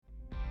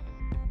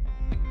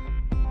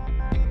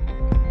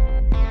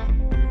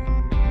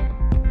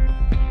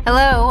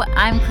Hello,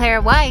 I'm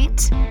Claire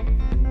White.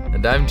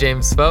 And I'm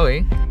James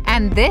Foey.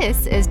 And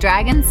this is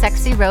Dragons,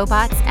 Sexy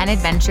Robots, and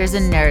Adventures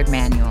in Nerd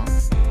Manual.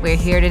 We're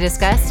here to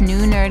discuss new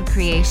nerd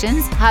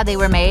creations, how they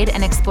were made,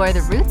 and explore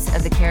the roots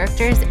of the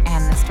characters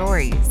and the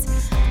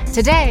stories.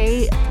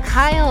 Today,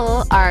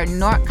 Kyle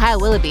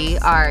Willoughby,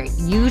 our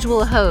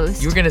usual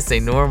host. You were going to say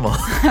normal.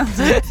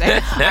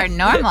 Our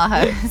normal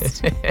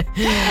host.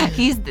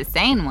 He's the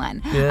sane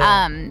one.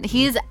 Yeah.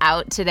 He's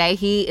out today.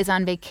 He is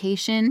on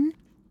vacation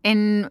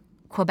in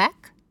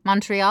Quebec,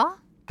 Montreal.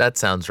 That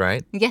sounds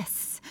right.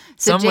 Yes.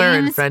 So Somewhere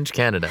James, in French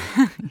Canada.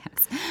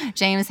 Yes.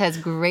 James has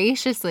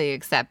graciously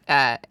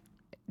accepted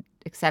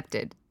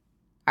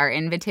our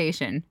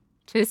invitation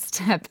to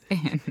step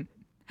in.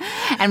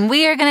 And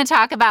we are going to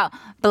talk about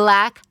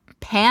Black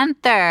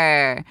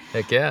Panther.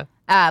 Heck yeah.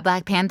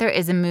 Black Panther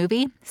is a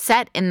movie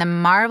set in the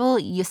Marvel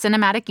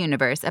Cinematic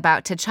Universe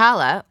about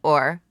T'Challa,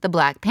 or the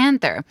Black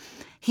Panther.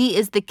 He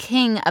is the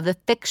king of the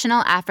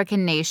fictional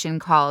African nation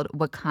called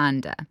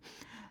Wakanda.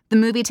 The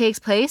movie takes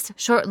place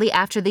shortly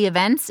after the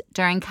events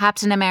during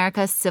Captain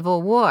America's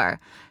Civil War.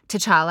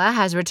 T'Challa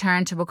has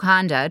returned to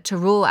Wakanda to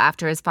rule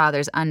after his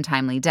father's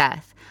untimely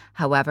death.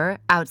 However,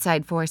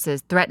 outside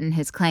forces threaten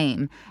his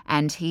claim,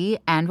 and he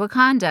and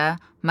Wakanda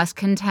must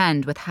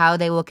contend with how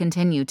they will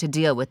continue to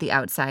deal with the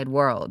outside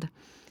world.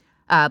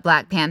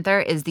 Black Panther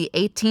is the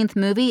 18th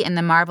movie in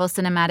the Marvel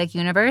Cinematic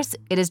Universe.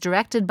 It is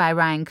directed by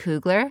Ryan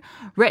Coogler,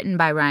 written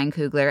by Ryan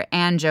Coogler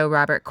and Joe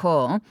Robert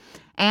Cole,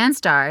 and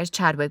stars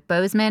Chadwick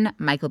Boseman,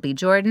 Michael B.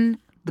 Jordan,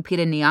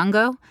 Lupita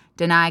Nyong'o,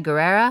 Danai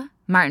Gurira,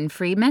 Martin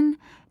Freeman,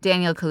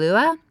 Daniel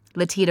Kaluuya,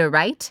 Letitia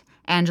Wright,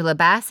 Angela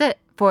Bassett,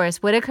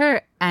 Forrest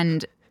Whitaker,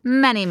 and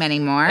many, many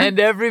more. And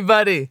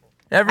everybody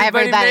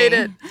made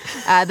it.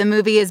 The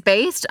movie is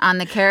based on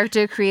the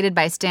character created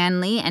by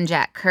Stan Lee and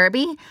Jack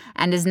Kirby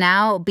and is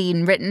now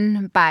being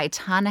written by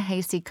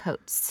Ta-Nehisi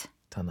Coates.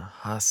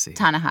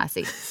 Ta-Nehisi,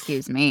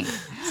 excuse me.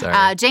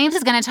 Sorry. James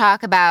is going to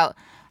talk about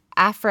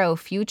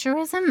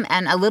Afrofuturism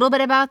and a little bit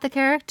about the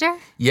character.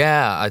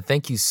 Yeah,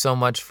 thank you so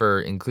much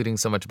for including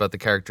so much about the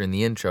character in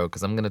the intro,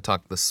 because I'm going to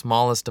talk the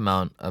smallest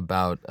amount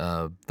about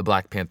the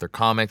Black Panther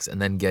comics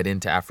and then get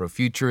into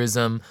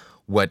Afrofuturism,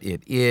 what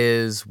it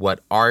is,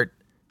 what art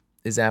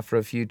is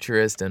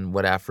Afrofuturist, and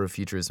what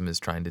Afrofuturism is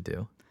trying to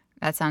do.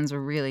 That sounds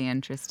really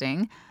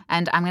interesting.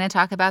 And I'm going to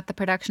talk about the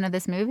production of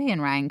this movie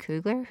and Ryan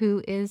Coogler,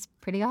 who is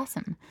pretty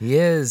awesome. He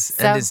is,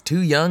 and is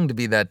too young to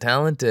be that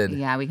talented.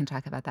 Yeah, we can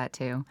talk about that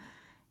too.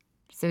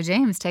 So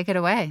James, take it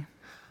away.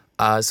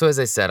 So as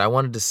I said, I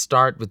wanted to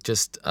start with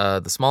just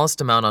the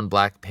smallest amount on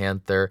Black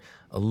Panther.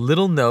 A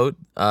little note,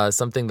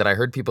 something that I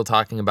heard people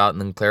talking about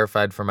and then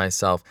clarified for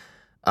myself.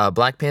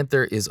 Black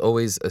Panther is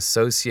always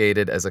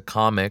associated as a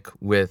comic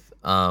with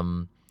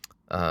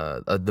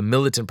the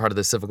militant part of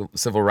the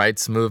civil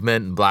rights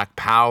movement and Black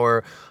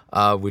Power,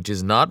 which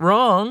is not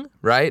wrong,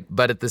 right?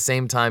 But at the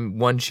same time,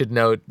 one should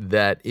note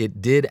that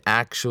it did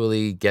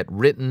actually get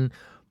written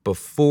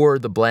before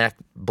the Black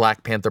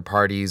Panther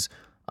parties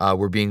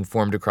were being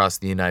formed across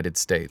the United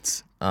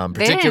States.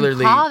 Particularly,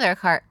 they didn't call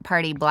their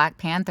party Black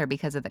Panther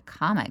because of the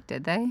comic,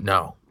 did they?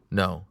 No,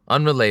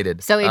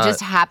 unrelated. So it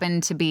just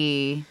happened to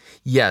be...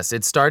 Yes,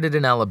 it started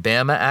in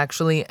Alabama,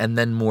 actually, and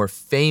then more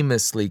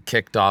famously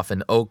kicked off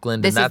in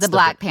Oakland. This and is the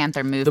Black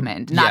Panther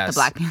movement, not the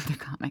Black Panther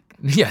comic.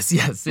 Yes,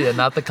 yeah,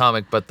 not the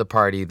comic, but the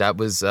party. That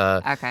was...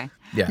 okay.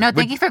 Yeah. No,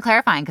 thank you for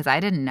clarifying, because I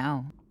didn't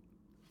know.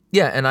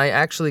 Yeah, and I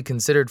actually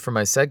considered for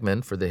my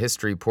segment, for the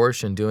history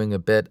portion, doing a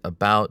bit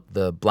about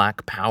the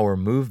Black Power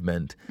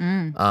movement.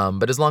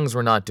 But as long as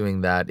we're not doing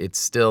that, it's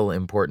still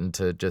important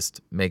to just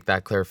make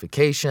that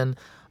clarification.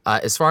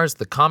 As far as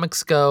the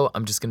comics go,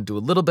 I'm just going to do a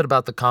little bit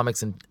about the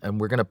comics, and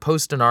we're going to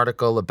post an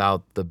article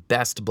about the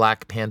best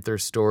Black Panther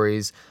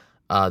stories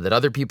that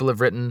other people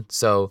have written.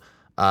 So,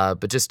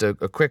 but just a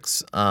quick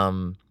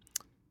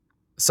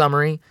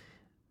summary.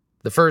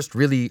 The first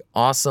really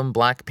awesome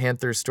Black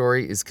Panther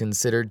story is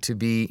considered to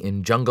be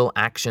in Jungle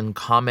Action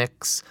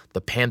Comics,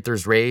 The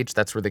Panther's Rage.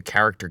 That's where the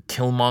character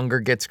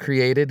Killmonger gets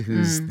created,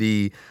 who's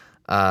the...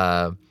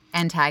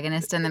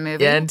 antagonist in the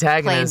movie.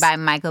 Antagonist. Played by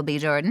Michael B.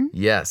 Jordan.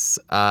 Yes.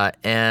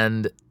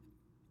 And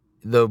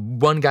the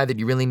one guy that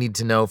you really need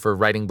to know for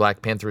writing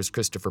Black Panther is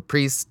Christopher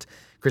Priest.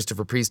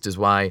 Christopher Priest is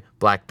why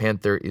Black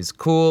Panther is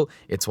cool.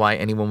 It's why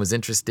anyone was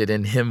interested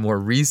in him more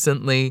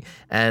recently,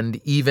 and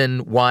even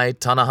why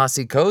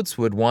Ta-Nehisi Coates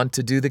would want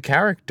to do the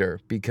character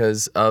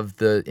because of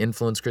the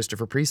influence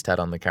Christopher Priest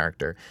had on the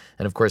character.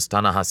 And of course,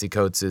 Ta-Nehisi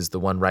Coates is the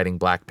one writing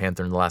Black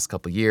Panther in the last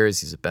couple of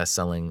years. He's a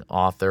best-selling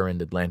author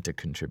and Atlantic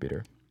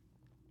contributor.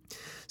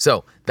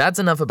 So that's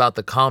enough about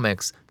the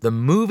comics. The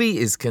movie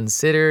is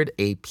considered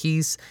a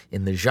piece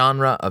in the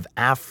genre of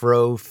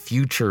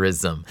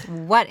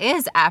Afrofuturism. What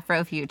is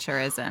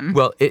Afrofuturism?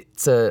 Well,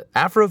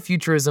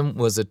 Afrofuturism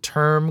was a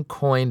term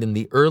coined in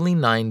the early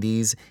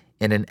 90s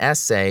in an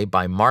essay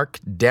by Mark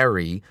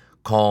Derry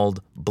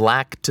called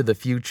Black to the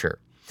Future.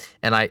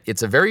 And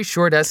it's a very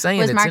short essay,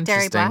 and it's Mark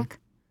interesting. Derry black?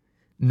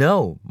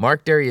 No,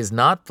 Mark Derry is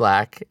not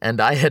black,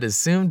 and I had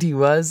assumed he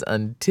was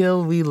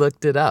until we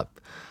looked it up.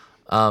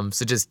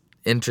 So just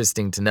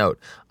interesting to note.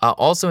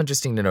 Also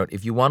interesting to note,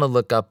 if you want to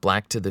look up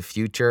Black to the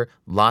Future,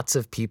 lots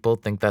of people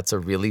think that's a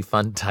really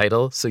fun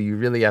title. So you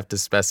really have to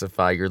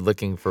specify you're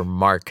looking for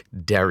Mark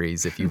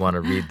Derrys if you want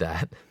to read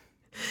that.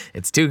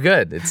 It's too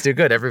good. It's too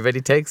good.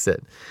 Everybody takes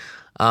it.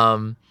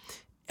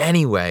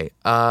 Anyway,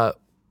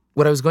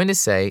 what I was going to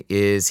say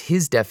is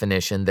his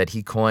definition that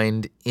he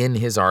coined in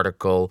his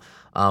article,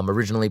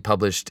 originally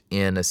published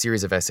in a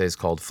series of essays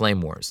called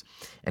Flame Wars.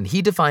 And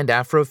he defined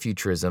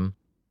Afrofuturism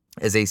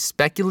as a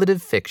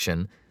speculative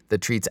fiction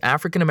that treats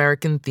African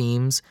American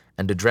themes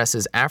and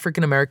addresses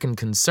African American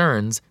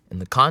concerns in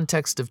the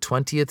context of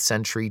 20th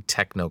century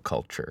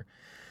technoculture.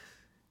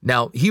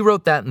 Now, he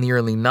wrote that in the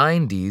early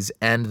 90s,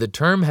 and the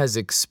term has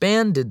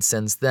expanded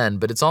since then,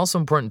 but it's also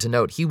important to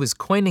note he was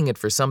coining it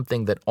for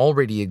something that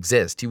already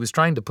exists. He was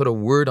trying to put a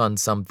word on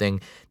something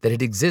that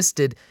had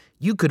existed,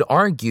 you could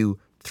argue,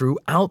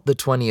 throughout the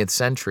 20th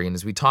century. And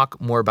as we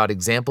talk more about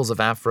examples of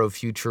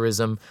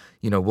Afrofuturism,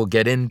 we'll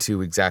get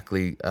into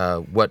exactly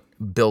what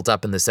built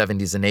up in the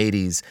 70s and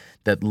 80s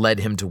that led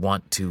him to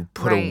want to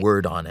put a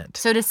word on it.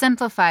 So to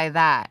simplify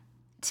that,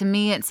 to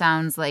me it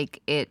sounds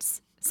like it's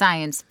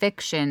science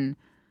fiction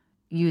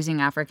using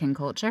African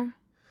culture?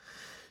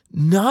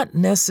 Not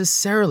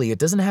necessarily. It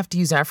doesn't have to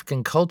use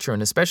African culture,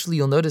 and especially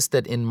you'll notice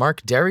that in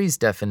Mark Derry's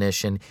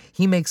definition,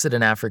 he makes it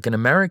an African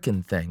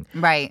American thing.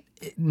 Right.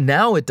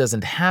 Now it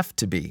doesn't have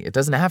to be. It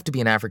doesn't have to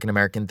be an African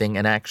American thing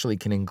and actually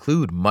can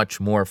include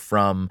much more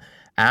from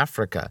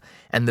Africa.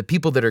 And the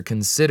people that are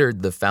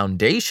considered the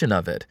foundation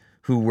of it,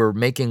 who were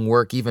making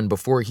work even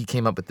before he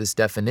came up with this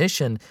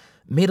definition,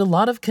 made a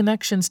lot of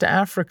connections to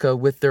Africa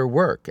with their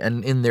work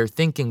and in their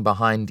thinking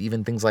behind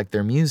even things like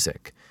their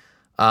music.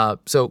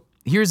 So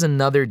here's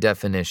another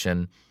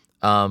definition,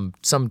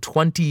 some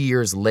 20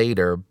 years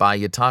later by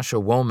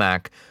Ytasha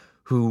Womack,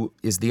 who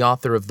is the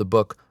author of the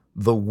book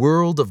The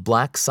World of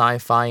Black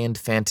Sci-Fi and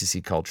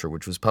Fantasy Culture,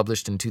 which was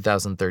published in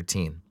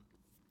 2013.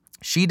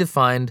 She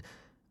defined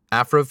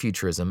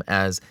Afrofuturism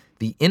as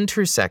the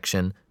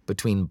intersection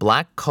between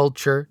Black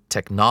culture,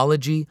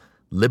 technology,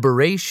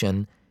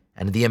 liberation,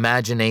 and the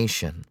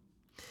imagination.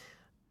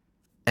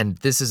 And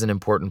this is an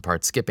important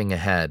part, skipping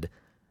ahead,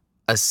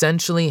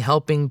 essentially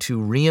helping to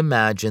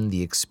reimagine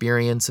the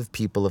experience of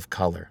people of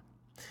color.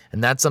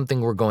 And that's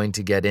something we're going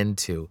to get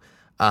into,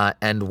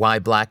 and why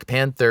Black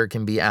Panther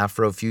can be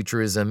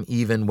Afrofuturism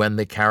even when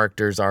the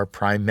characters are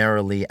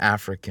primarily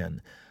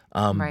African.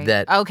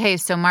 Right. Okay,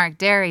 so Mark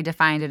Derry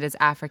defined it as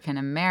African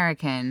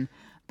American,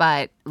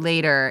 but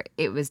later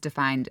it was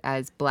defined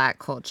as Black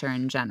culture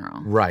in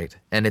general. Right,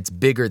 and it's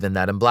bigger than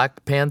that. And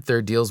Black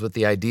Panther deals with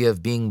the idea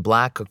of being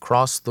Black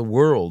across the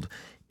world,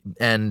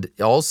 and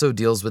also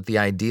deals with the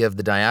idea of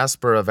the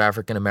diaspora of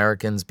African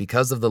Americans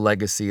because of the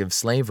legacy of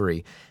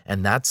slavery.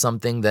 And that's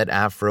something that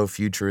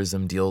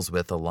Afrofuturism deals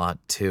with a lot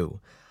too.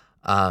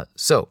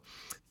 So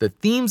the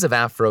themes of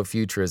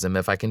Afrofuturism,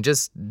 if I can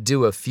just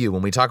do a few,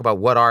 when we talk about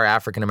what are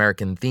African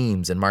American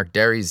themes in Mark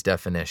Derry's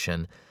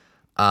definition,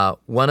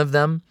 one of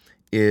them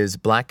is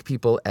Black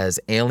people as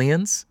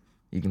aliens.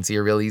 You can see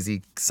a real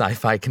easy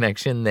sci-fi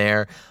connection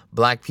there.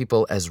 Black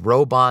people as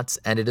robots,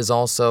 and it is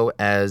also,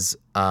 as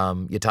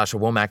Ytasha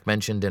Womack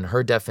mentioned in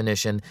her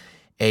definition,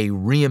 a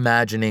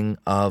reimagining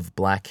of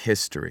Black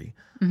history,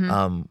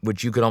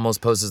 which you could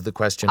almost pose as the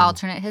question.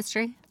 Alternate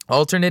history?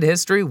 Alternate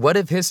history? What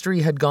if history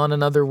had gone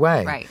another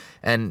way? Right.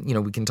 And,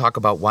 we can talk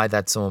about why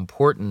that's so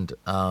important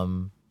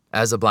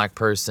as a Black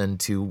person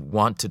to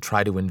want to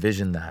try to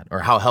envision that, or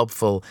how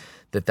helpful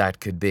that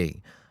could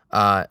be.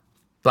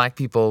 Black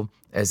people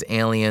as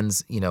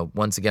aliens,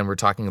 once again, we're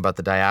talking about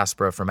the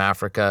diaspora from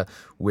Africa,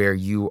 where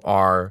you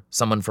are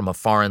someone from a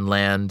foreign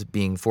land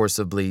being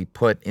forcibly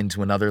put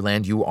into another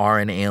land. You are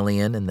an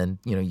alien, and then,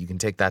 you can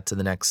take that to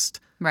the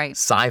next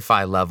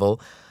sci-fi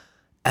level.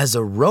 As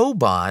a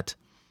robot...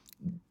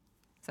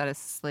 Is that a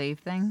slave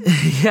thing?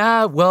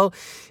 Yeah, well,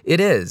 it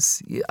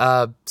is.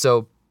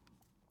 So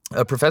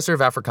a professor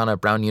of Africana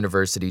at Brown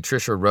University,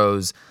 Tricia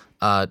Rose,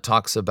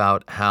 talks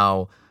about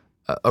how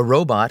a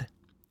robot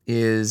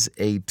is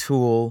a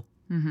tool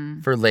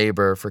for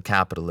labor, for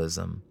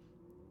capitalism.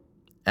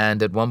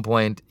 And at one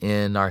point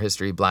in our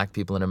history, Black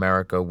people in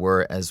America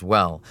were as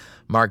well.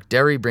 Mark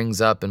Derry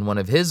brings up in one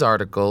of his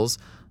articles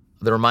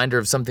the reminder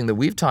of something that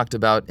we've talked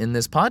about in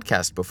this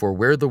podcast before,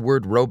 where the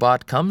word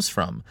robot comes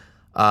from.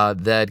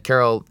 That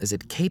Carol, is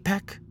it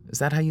Capek? Is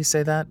that how you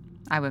say that?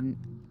 I would.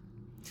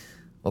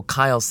 Well,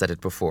 Kyle said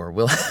it before.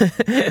 We'll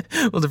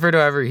defer to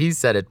however he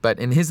said it. But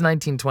in his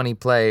 1920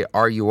 play,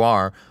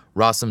 R.U.R.,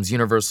 Rossum's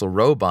Universal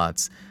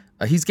Robots,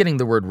 he's getting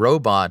the word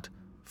robot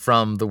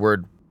from the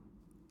word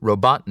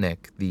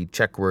robotnik, the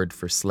Czech word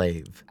for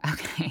slave.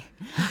 Okay.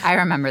 I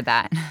remember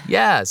that.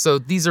 Yeah, so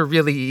these are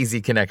really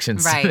easy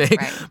connections to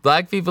make. Right.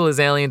 Black people as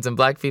aliens and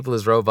Black people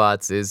as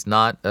robots is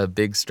not a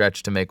big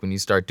stretch to make when you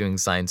start doing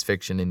science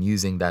fiction and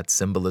using that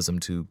symbolism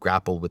to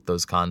grapple with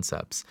those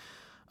concepts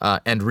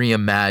and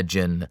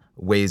reimagine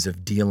ways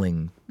of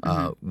dealing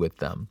with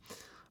them.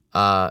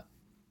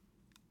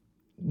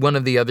 One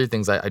of the other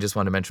things I just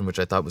want to mention, which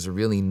I thought was a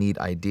really neat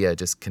idea,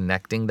 just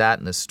connecting that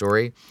in a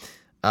story,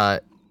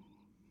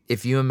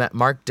 if you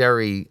Mark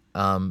Derry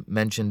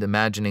mentioned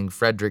imagining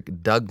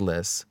Frederick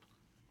Douglass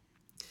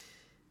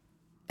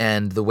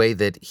and the way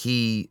that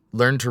he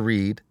learned to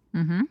read,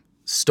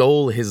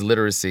 stole his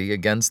literacy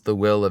against the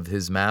will of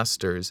his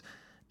masters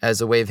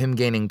as a way of him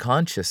gaining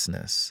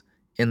consciousness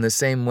in the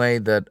same way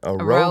that a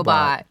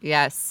robot,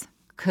 yes,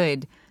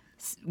 could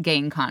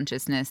gain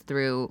consciousness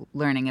through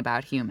learning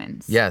about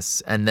humans.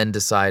 Yes, and then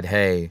decide,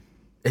 hey,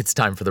 it's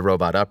time for the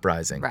robot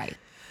uprising. Right.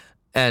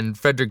 And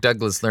Frederick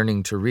Douglass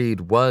learning to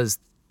read was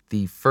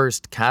the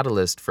first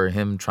catalyst for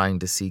him trying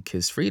to seek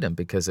his freedom,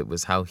 because it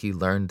was how he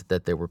learned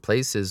that there were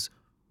places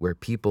where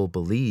people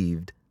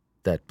believed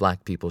that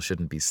black people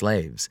shouldn't be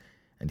slaves.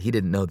 And he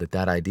didn't know that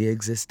that idea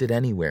existed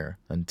anywhere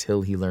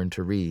until he learned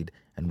to read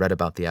and read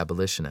about the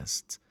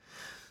abolitionists.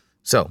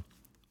 So,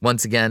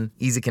 once again,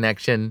 easy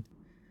connection,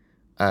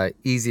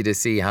 easy to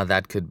see how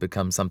that could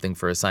become something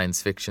for a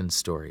science fiction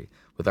story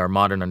with our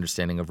modern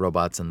understanding of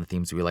robots and the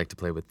themes we like to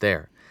play with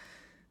there.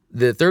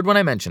 The third one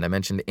I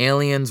mentioned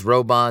aliens,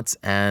 robots,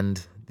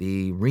 and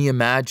the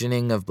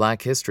reimagining of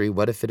black history.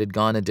 What if it had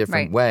gone a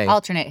different way?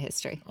 Alternate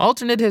history.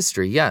 Alternate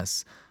history,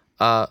 yes.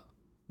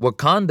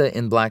 Wakanda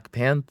in Black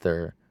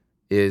Panther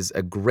is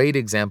a great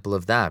example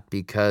of that,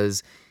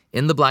 because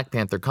in the Black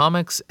Panther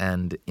comics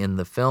and in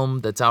the film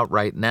that's out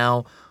right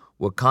now,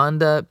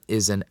 Wakanda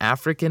is an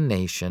African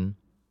nation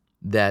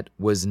that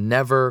was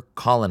never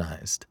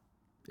colonized.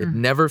 It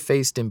never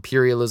faced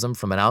imperialism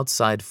from an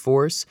outside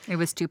force. It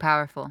was too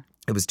powerful.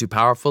 It was too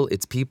powerful.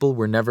 Its people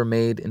were never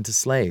made into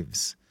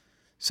slaves.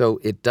 So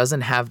it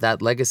doesn't have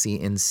that legacy.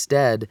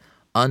 Instead,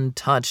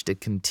 untouched,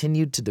 it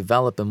continued to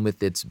develop, and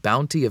with its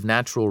bounty of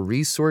natural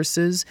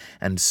resources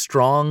and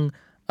strong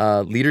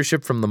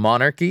leadership from the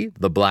monarchy,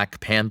 the Black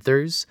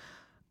Panthers,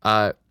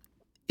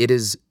 it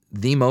is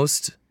the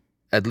most,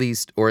 at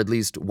least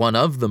one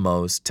of the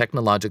most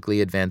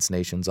technologically advanced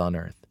nations on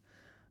Earth.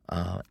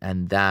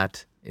 And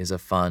that is a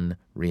fun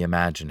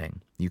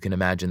reimagining. You can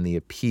imagine the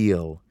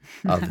appeal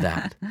of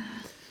that.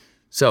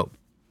 So,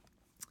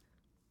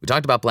 we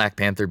talked about Black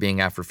Panther being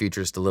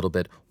Afrofuturist a little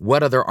bit.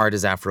 What other art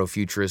is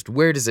Afrofuturist?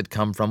 Where does it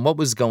come from? What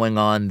was going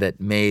on that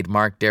made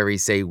Mark Derry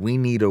say, we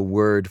need a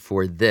word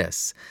for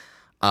this?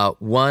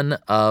 One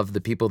of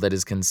the people that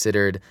is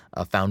considered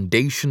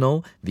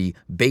foundational, the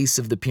base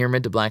of the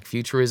pyramid to Black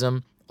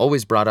futurism,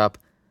 always brought up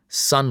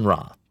Sun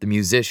Ra, the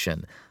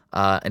musician.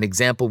 An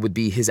example would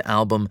be his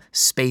album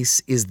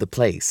Space is the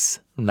Place,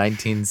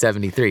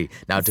 1973.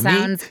 Now, to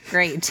Sounds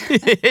great.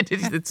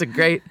 it's a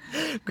great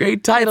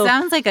title. It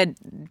sounds like a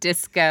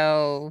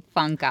disco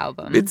funk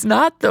album. It's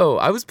not, though.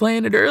 I was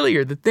playing it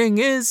earlier. The thing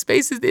is,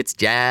 it's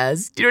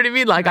jazz. Do you know what I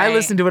mean? Like, Right. I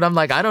listen to it, I'm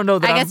like, I don't know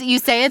that I guess you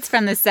say it's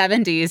from the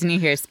 70s and you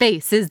hear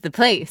Space is the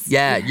Place.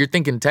 Yeah, you're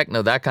thinking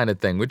techno, that kind of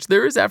thing, which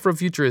there is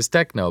Afrofuturist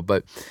techno,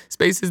 but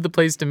Space is the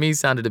Place to me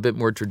sounded a bit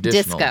more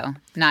traditional. Disco,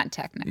 not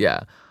techno.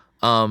 Yeah.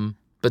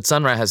 But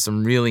Sun Ra has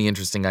some really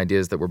interesting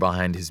ideas that were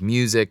behind his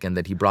music and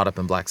that he brought up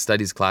in Black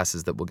Studies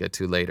classes that we'll get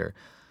to later.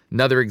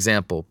 Another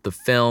example, the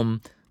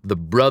film The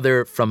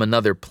Brother from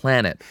Another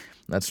Planet.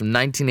 That's from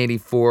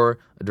 1984,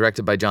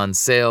 directed by John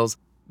Sayles.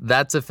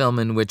 That's a film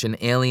in which an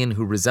alien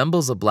who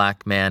resembles a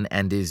black man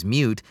and is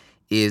mute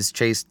is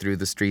chased through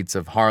the streets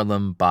of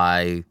Harlem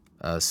by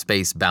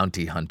space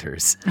bounty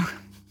hunters.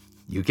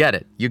 You get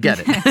it.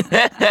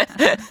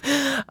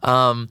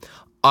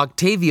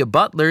 Octavia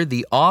Butler,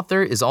 the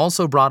author, is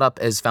also brought up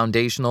as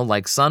foundational,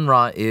 like Sun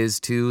Ra is,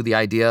 to the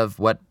idea of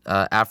what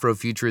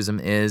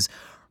Afrofuturism is.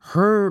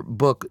 Her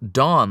book,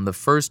 Dawn, the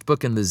first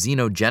book in the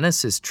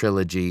Xenogenesis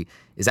trilogy,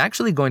 is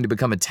actually going to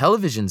become a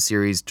television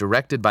series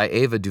directed by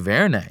Ava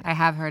DuVernay. I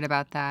have heard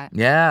about that.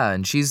 Yeah,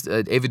 and she's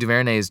Ava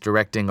DuVernay is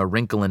directing A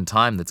Wrinkle in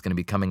Time that's going to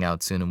be coming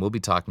out soon, and we'll be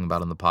talking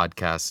about on the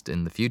podcast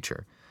in the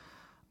future.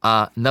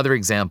 Another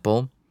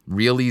example,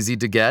 real easy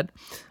to get,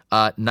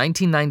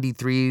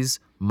 1993's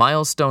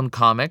milestone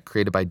comic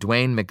created by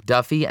Dwayne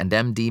McDuffie and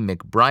M.D.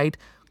 McBride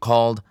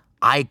called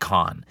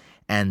Icon.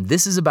 And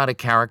this is about a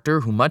character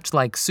who, much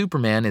like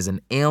Superman, is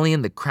an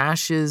alien that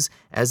crashes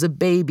as a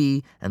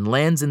baby and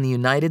lands in the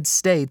United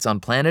States on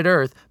planet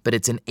Earth, but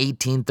it's in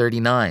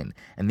 1839.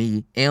 And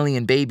the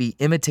alien baby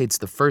imitates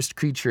the first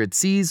creature it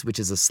sees, which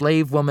is a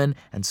slave woman,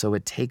 and so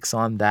it takes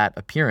on that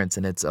appearance,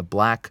 and it's a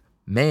black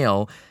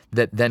male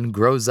that then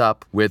grows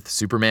up with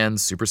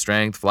Superman's super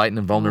strength, flight, and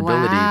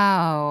invulnerability.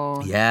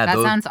 Wow. Yeah, that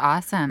sounds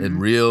awesome.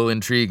 And real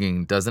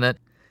intriguing, doesn't it?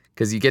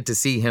 Because you get to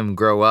see him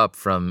grow up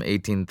from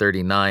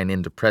 1839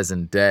 into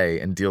present day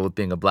and deal with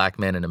being a black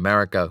man in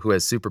America who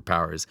has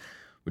superpowers,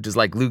 which is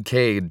like Luke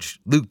Cage,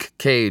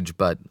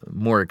 but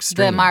more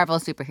extreme. The Marvel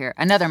superhero,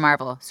 another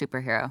Marvel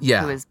superhero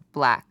who is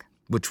black.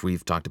 Which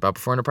we've talked about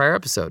before in a prior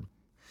episode.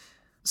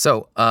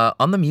 So,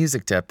 on the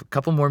music tip, a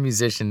couple more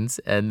musicians,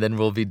 and then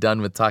we'll be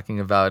done with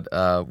talking about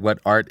what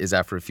art is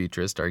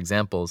Afrofuturist, our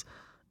examples.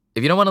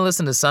 If you don't want to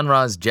listen to Sun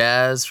Ra's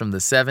jazz from the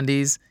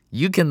 70s,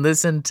 you can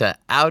listen to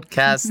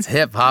Outkast's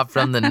hip-hop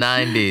from the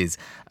 90s.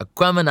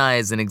 Aquemini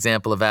is an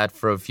example of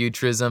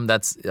Afrofuturism.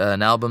 That's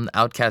an album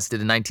Outkast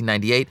did in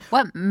 1998.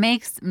 What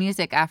makes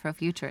music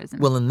Afrofuturism?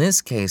 Well, in this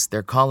case,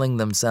 they're calling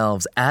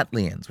themselves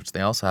Atlians, which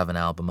they also have an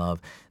album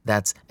of.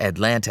 That's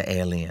Atlanta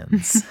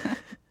Aliens.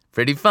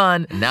 Pretty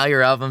fun. Now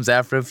your album's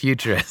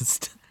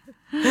Afrofuturist.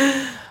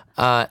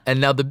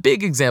 And now the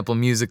big example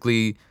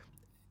musically,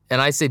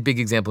 and I say big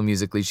example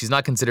musically, she's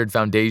not considered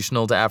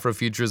foundational to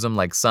Afrofuturism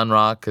like Sun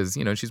Ra because,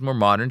 she's more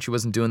modern. She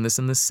wasn't doing this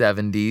in the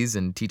 70s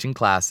and teaching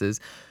classes.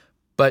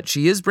 But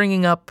she is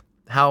bringing up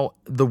how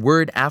the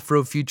word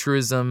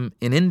Afrofuturism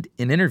in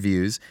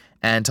interviews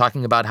and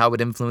talking about how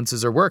it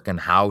influences her work and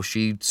how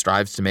she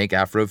strives to make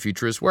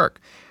Afrofuturist work.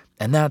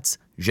 And that's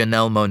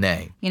Janelle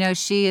Monáe.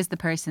 She is the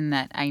person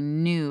that I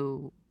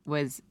knew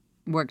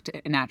worked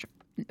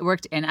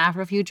in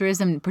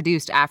Afrofuturism,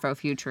 produced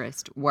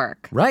Afrofuturist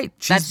work. Right.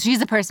 She's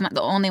the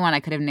only one I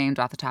could have named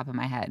off the top of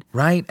my head.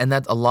 Right. And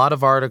that a lot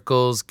of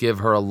articles give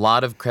her a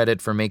lot of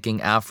credit for making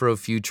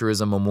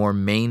Afrofuturism a more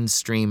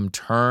mainstream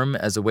term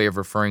as a way of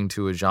referring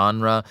to a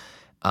genre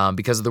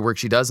because of the work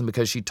she does and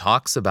because she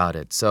talks about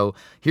it. So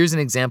here's an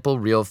example,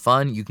 real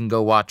fun. You can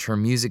go watch her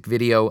music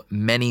video,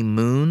 Many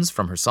Moons,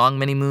 from her song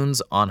Many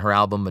Moons on her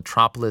album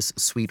Metropolis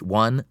Suite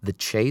 1, The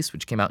Chase,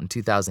 which came out in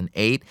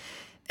 2008.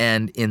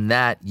 And in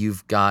that,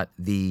 you've got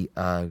the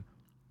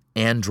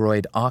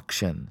Android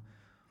auction.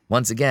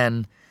 Once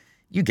again,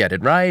 you get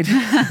it right.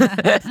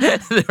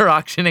 They're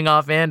auctioning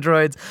off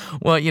androids.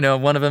 Well,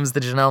 one of them's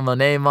the Janelle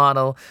Monáe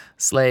model,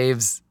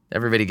 slaves.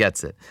 Everybody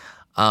gets it.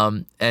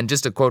 And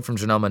just a quote from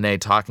Janelle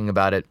Monáe talking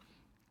about it,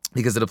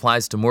 because it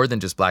applies to more than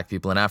just Black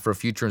people. And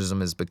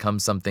Afrofuturism has become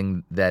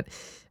something that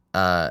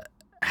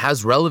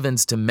has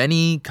relevance to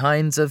many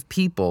kinds of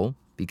people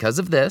because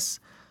of this.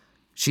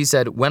 She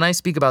said, "When I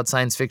speak about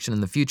science fiction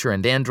in the future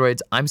and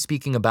androids, I'm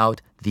speaking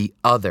about the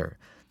other,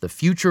 the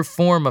future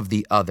form of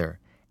the other.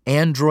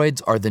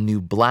 Androids are the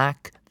new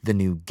Black, the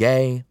new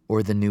gay,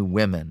 or the new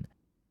women."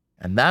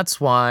 And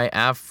that's why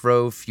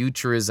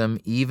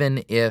Afrofuturism,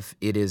 even if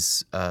it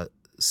is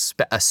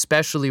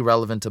especially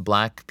relevant to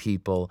Black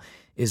people,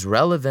 is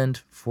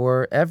relevant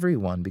for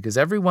everyone, because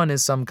everyone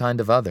is some kind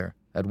of other.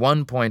 At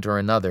one point or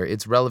another,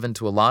 it's relevant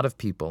to a lot of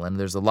people. And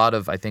there's a lot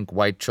of, I think,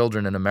 white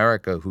children in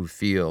America who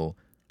feel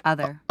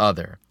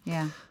other.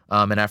 Yeah.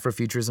 And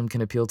Afrofuturism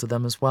can appeal to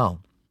them as well.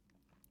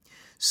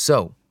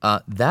 So,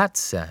 that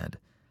said,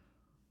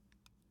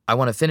 I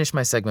want to finish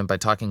my segment by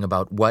talking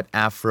about what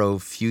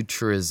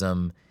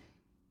Afrofuturism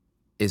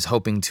is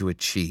hoping to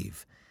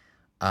achieve.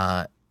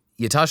 Ytasha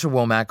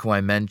Womack, who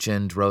I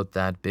mentioned, wrote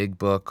that big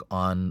book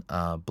on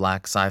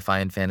Black sci-fi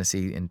and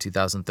fantasy in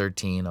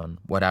 2013 on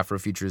what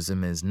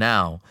Afrofuturism is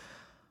now,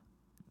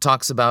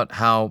 talks about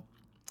how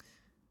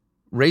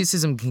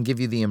racism can give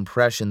you the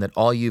impression that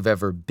all you've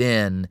ever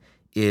been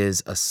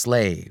is a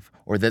slave,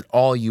 or that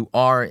all you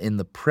are in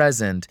the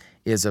present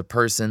is a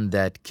person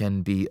that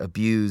can be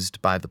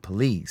abused by the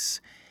police.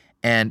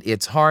 And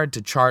it's hard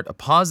to chart a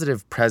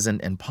positive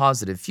present and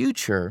positive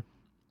future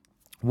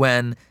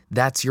when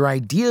that's your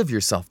idea of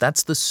yourself.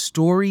 That's the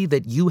story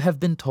that you have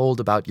been told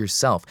about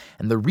yourself.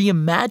 And the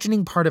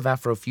reimagining part of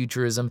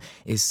Afrofuturism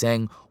is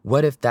saying,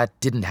 what if that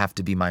didn't have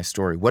to be my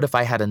story? What if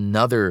I had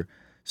another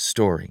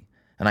story?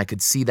 And I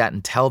could see that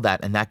and tell that,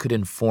 and that could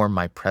inform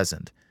my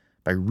present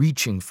by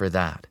reaching for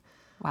that.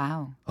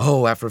 Wow.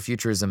 Oh,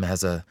 Afrofuturism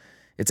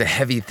it's a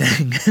heavy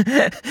thing.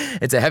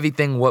 It's a heavy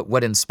thing,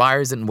 what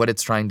inspires it and what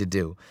it's trying to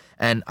do.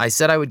 And I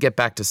said I would get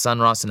back to Sun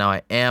Ra, so now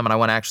I am, and I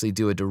want to actually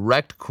do a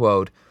direct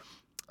quote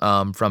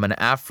from an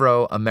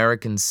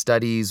Afro-American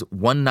Studies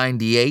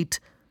 198,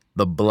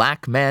 The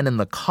Black Man in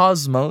the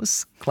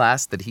Cosmos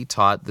class that he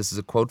taught. This is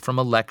a quote from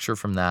a lecture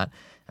from that,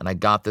 and I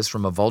got this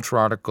from a Vulture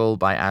article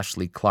by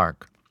Ashley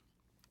Clark.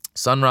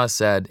 Sun Ra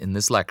said in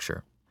this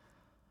lecture,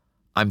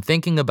 "I'm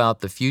thinking about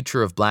the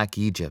future of Black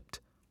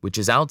Egypt, which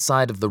is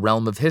outside of the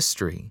realm of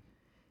history.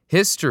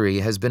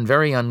 History has been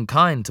very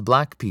unkind to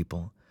Black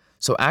people.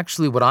 So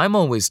actually what I'm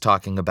always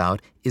talking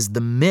about is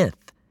the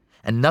myth,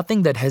 and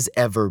nothing that has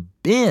ever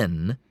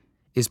been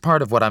is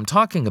part of what I'm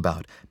talking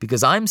about,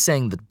 because I'm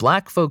saying that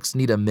Black folks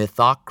need a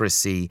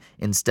mythocracy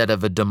instead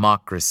of a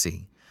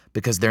democracy,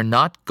 because they're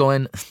not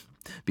going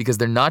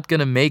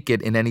to make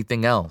it in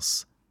anything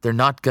else. They're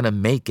not going to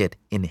make it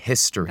in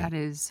history." That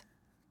is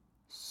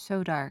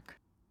so dark.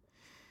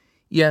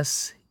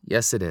 Yes,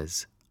 it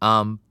is.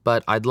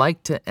 But I'd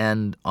like to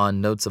end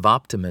on notes of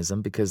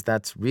optimism, because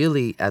that's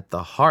really at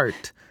the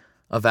heart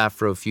of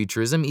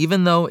Afrofuturism,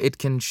 even though it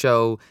can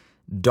show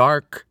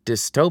dark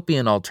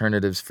dystopian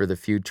alternatives for the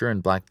future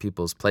and Black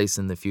people's place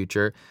in the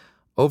future.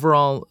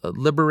 Overall,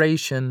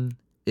 liberation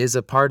is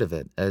a part of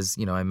it, as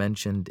I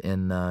mentioned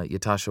in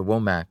Ytasha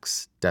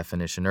Womack's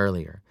definition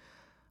earlier.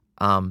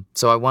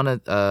 So I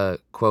want to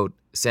quote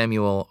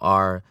Samuel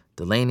R.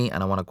 Delany,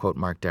 and I want to quote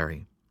Mark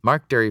Derry.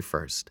 Mark Derry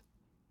first.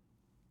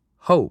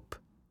 "Hope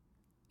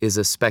is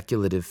a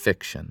speculative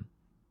fiction."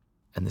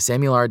 And the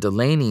Samuel R.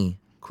 Delany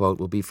quote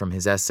will be from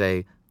his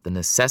essay, The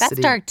Necessity...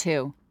 That's dark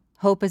too.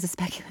 hope is a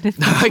speculative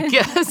I fiction?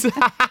 guess.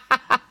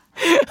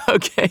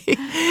 Okay.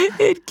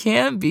 It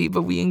can be,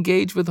 but we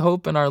engage with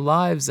hope in our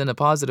lives in a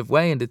positive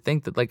way. And to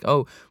think that, like,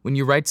 oh, when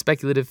you write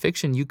speculative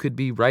fiction, you could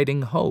be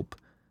writing hope.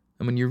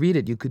 And when you read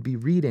it, you could be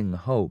reading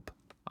hope.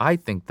 I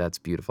think that's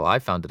beautiful. I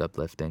found it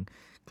uplifting.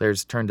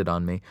 Claire's turned it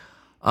on me.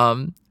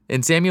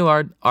 In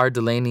Samuel R.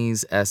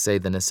 Delaney's essay,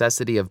 The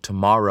Necessity of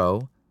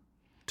Tomorrows,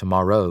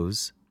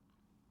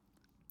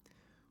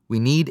 we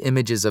need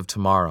images of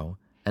tomorrow,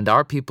 and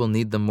our people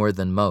need them more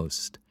than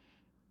most.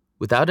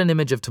 Without an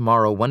image of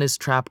tomorrow, one is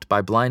trapped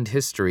by blind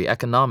history,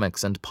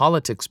 economics, and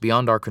politics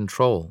beyond our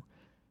control.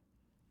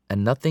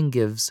 And nothing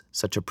gives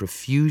such a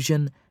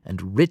profusion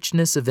and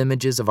richness of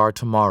images of our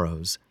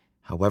tomorrows,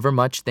 however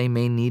much they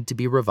may need to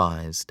be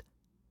revised,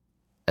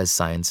 as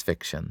science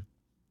fiction.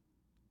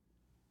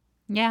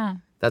 Yeah.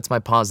 That's my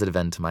positive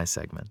end to my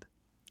segment.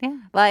 Yeah.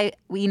 Well,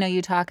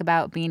 you talk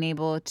about being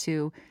able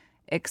to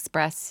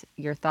express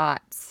your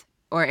thoughts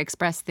or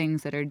express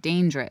things that are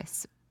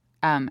dangerous.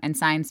 And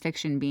science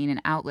fiction being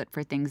an outlet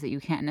for things that you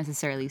can't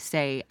necessarily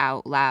say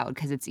out loud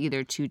because it's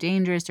either too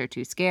dangerous or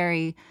too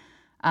scary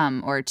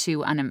or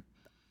too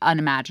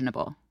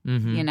unimaginable,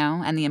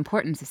 and the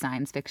importance of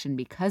science fiction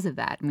because of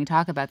that. And we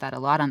talk about that a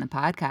lot on the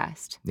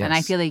podcast. Yes. And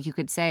I feel like you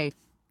could say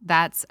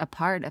that's a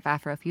part of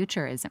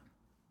Afrofuturism.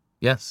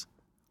 Yes.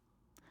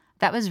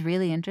 That was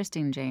really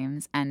interesting,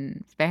 James,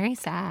 and very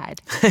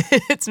sad.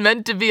 It's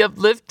meant to be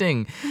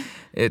uplifting.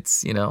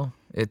 It's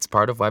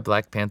part of why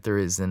Black Panther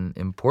is an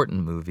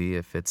important movie,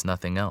 if it's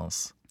nothing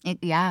else.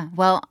 Yeah.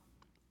 Well,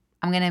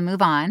 I'm going to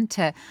move on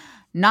to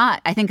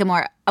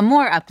a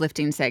more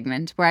uplifting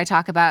segment where I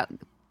talk about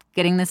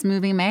getting this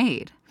movie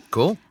made.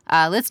 Cool.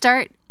 Let's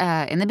start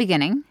in the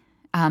beginning,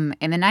 in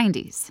the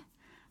 90s.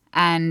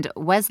 And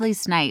Wesley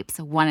Snipes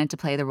wanted to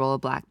play the role of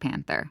Black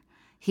Panther.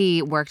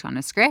 He worked on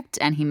a script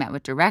and he met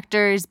with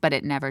directors, but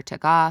it never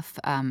took off.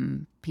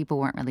 People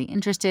weren't really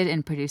interested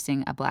in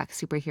producing a Black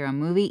superhero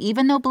movie,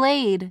 even though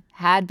Blade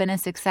had been a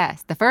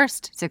success, the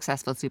first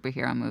successful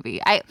superhero movie.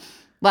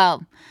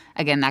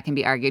 Again, that can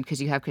be argued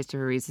because you have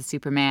Christopher Reeve's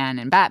Superman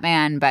and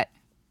Batman, but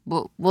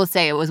we'll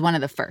say it was one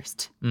of the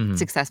first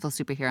successful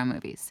superhero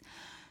movies.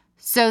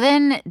 So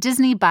then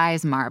Disney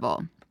buys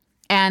Marvel.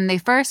 And they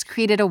first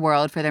created a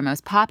world for their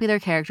most popular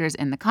characters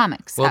in the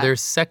comics. Well, their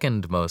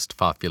second most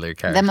popular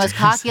characters. The most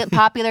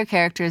popular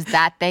characters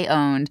that they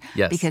owned.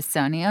 Yes. Because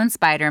Sony owned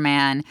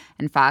Spider-Man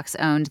and Fox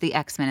owned the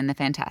X-Men and the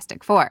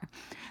Fantastic Four.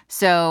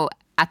 So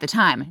at the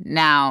time,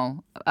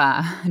 now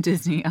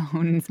Disney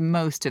owns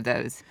most of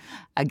those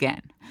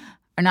again.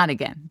 Or not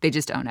again. They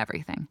just own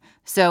everything.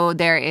 So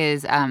there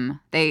is,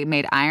 they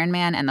made Iron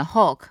Man and the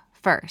Hulk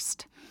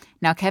first.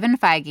 Now, Kevin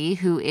Feige,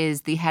 who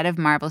is the head of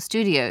Marvel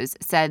Studios,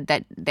 said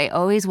that they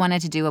always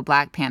wanted to do a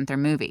Black Panther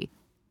movie.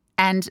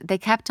 And they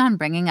kept on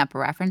bringing up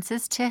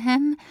references to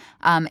him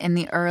in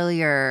the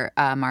earlier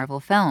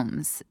Marvel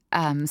films.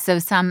 So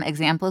some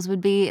examples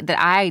would be that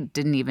I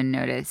didn't even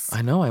notice.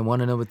 I know. I want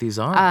to know what these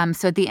are.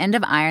 So at the end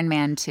of Iron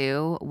Man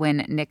 2,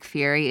 when Nick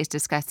Fury is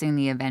discussing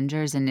the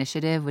Avengers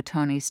Initiative with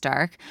Tony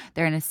Stark,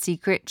 they're in a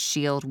secret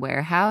S.H.I.E.L.D.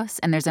 warehouse,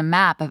 and there's a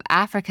map of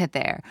Africa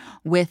there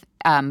with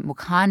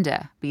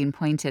Wakanda being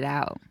pointed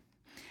out.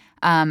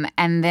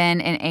 And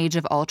then in Age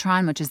of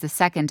Ultron, which is the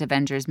second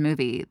Avengers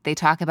movie, they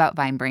talk about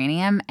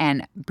vibranium,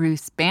 and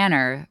Bruce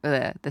Banner,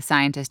 the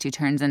scientist who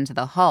turns into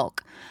the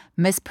Hulk,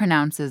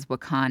 mispronounces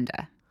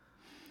Wakanda.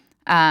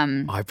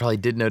 I probably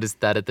did notice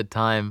that at the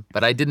time,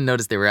 but I didn't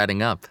notice they were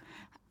adding up.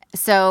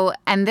 So,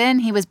 and then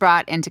he was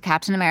brought into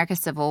Captain America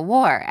Civil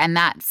War, and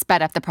that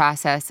sped up the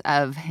process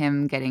of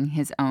him getting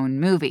his own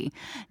movie.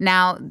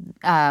 Now,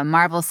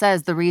 Marvel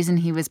says the reason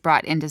he was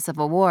brought into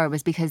Civil War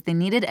was because they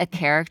needed a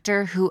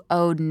character who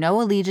owed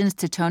no allegiance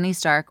to Tony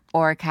Stark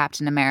or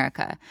Captain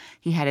America.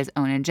 He had his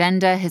own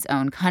agenda, his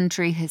own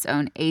country, his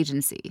own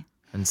agency.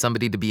 And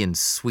somebody to be in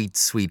sweet,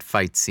 sweet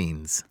fight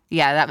scenes.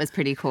 Yeah, that was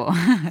pretty cool.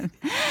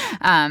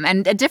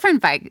 And a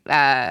different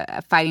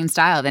fighting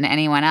style than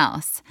anyone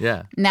else.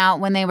 Yeah. Now,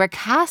 when they were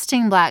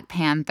casting Black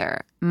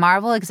Panther,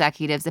 Marvel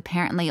executives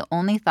apparently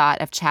only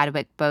thought of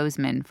Chadwick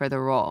Boseman for the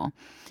role.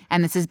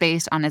 And this is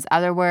based on his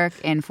other work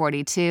in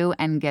 42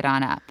 and Get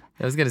On Up.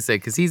 I was going to say,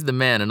 because he's the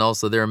man and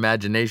also their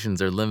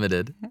imaginations are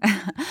limited.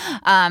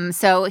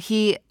 So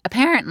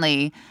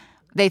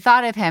they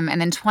thought of him, and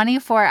then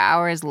 24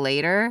 hours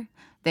later,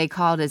 they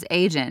called his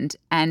agent,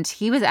 and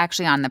he was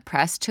actually on the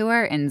press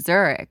tour in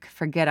Zurich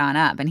for Get On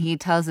Up. And he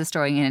tells the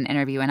story in an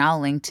interview, and I'll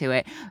link to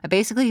it. But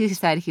basically, he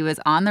said he was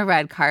on the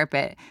red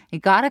carpet. He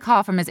got a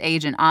call from his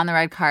agent on the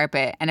red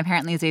carpet, and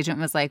apparently his agent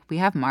was like, "We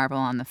have Marvel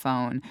on the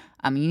phone.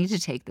 You need to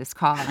take this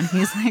call." And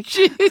he's like,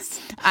 "Jeez,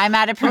 I'm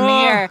at a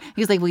premiere." Oh.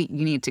 He's like, "Well,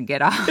 you need to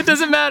get off." It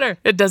doesn't matter.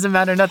 It doesn't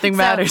matter. Nothing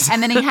matters.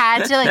 And then he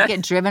had to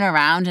get driven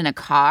around in a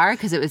car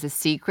because it was a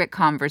secret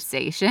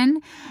conversation.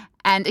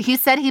 And he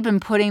said he'd been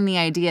putting the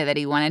idea that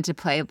he wanted to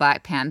play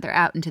Black Panther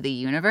out into the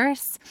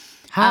universe.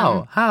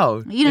 How?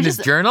 In his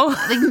journal?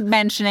 Like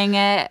mentioning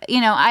it.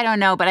 I don't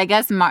know, but I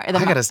guess I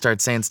gotta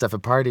start saying stuff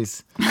at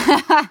parties.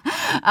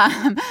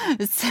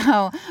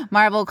 So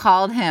Marvel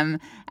called him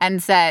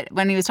and said,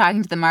 when he was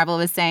talking to them, Marvel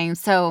was saying,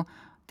 so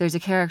there's a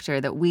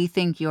character that we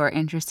think you're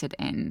interested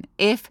in.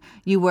 If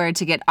you were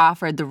to get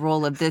offered the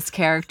role of this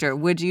character,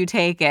 would you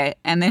take it?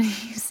 And then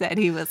he said,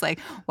 he was like,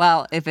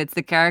 well, if it's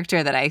the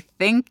character that I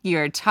think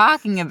you're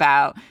talking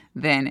about,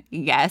 then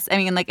yes. I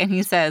mean, and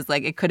he says,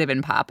 it could have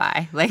been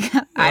Popeye.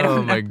 I don't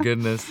know. Oh, my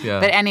goodness, yeah.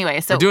 But anyway,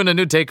 so... We're doing a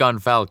new take on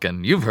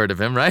Falcon. You've heard of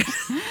him, right?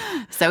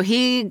 So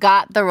he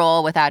got the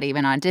role without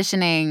even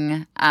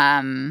auditioning.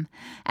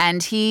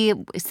 And he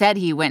said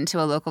he went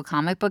to a local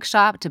comic book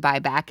shop to buy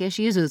back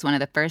issues. It was one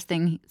of the first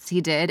things he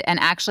did. And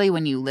actually,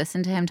 when you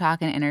listen to him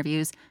talk in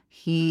interviews,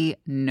 he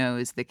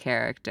knows the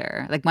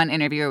character. One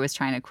interviewer was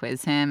trying to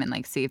quiz him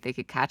and see if they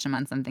could catch him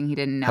on something he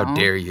didn't know. How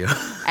dare you?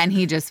 And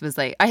he just was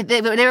they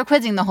were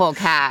quizzing the whole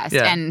cast.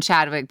 Yeah. And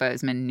Chadwick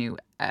Boseman knew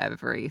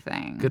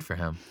everything. Good for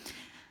him.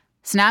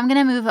 So now I'm going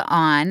to move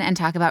on and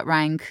talk about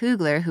Ryan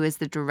Coogler, who is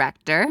the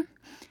director.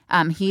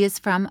 He is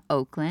from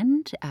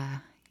Oakland,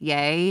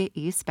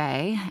 East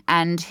Bay,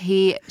 and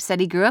he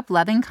said he grew up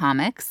loving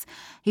comics.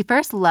 He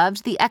first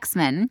loved the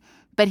X-Men,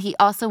 but he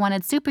also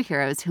wanted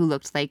superheroes who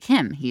looked like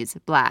him. He's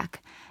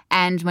Black.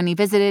 And when he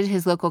visited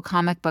his local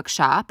comic book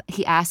shop,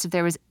 he asked if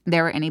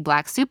there were any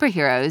Black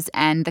superheroes,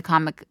 and the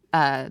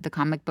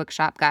comic book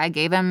shop guy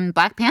gave him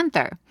Black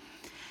Panther.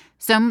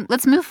 So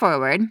let's move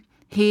forward.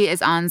 He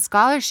is on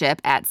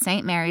scholarship at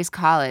St. Mary's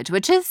College,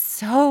 which is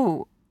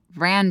so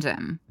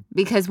random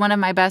because one of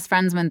my best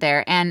friends went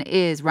there and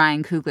is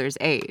Ryan Coogler's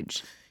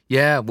age.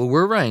 Yeah, well,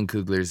 we're Ryan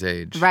Coogler's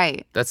age.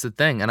 Right. That's the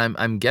thing. And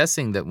I'm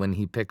guessing that when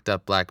he picked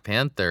up Black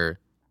Panther...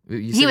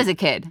 He was a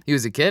kid. He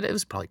was a kid? It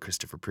was probably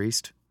Christopher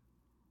Priest.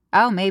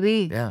 Oh,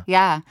 maybe.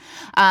 Yeah.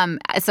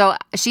 So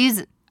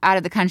she's out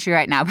of the country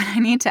right now, but I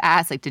need to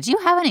ask, did you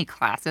have any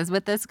classes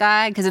with this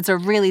guy? Because it's a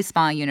really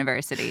small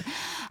university.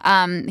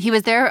 He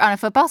was there on a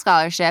football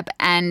scholarship,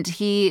 and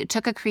he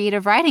took a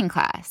creative writing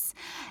class.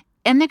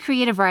 In the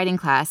creative writing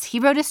class, he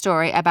wrote a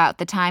story about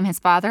the time his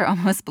father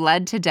almost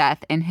bled to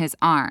death in his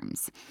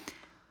arms.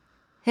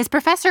 His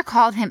professor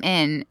called him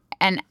in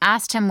and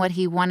asked him what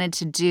he wanted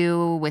to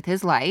do with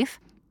his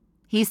life.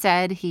 He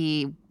said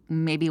he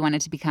maybe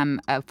wanted to become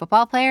a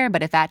football player,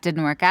 but if that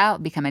didn't work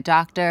out, become a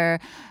doctor,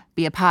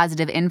 be a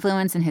positive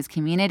influence in his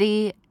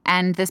community.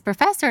 And this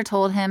professor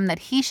told him that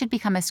he should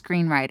become a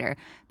screenwriter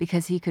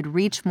because he could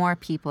reach more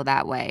people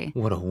that way.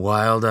 What a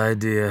wild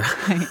idea.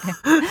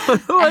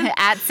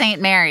 At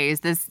St. Mary's,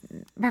 this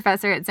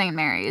professor at St.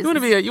 Mary's.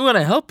 You want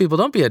to help people,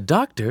 don't be a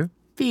doctor.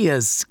 Be a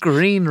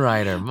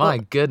screenwriter. My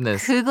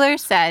goodness. Coogler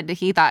said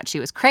he thought she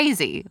was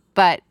crazy,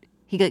 but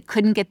he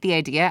couldn't get the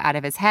idea out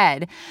of his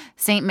head.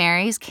 St.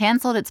 Mary's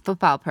canceled its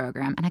football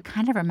program, and I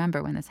kind of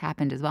remember when this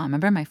happened as well. I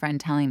remember my friend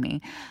telling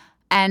me.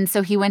 And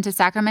so he went to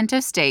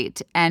Sacramento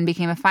State and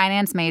became a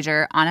finance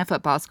major on a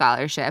football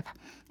scholarship.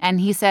 And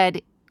he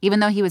said even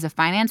though he was a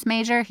finance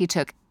major, he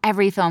took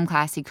every film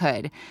class he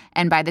could.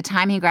 And by the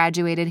time he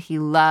graduated, he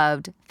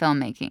loved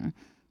filmmaking.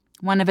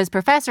 One of his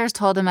professors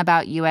told him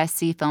about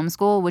USC Film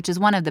School, which is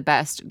one of the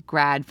best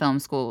grad film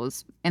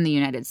schools in the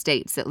United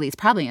States, at least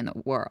probably in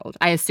the world.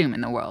 I assume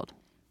in the world.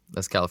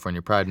 That's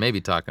California Pride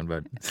maybe talking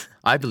about.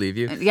 I believe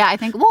you. Yeah, I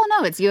think, well,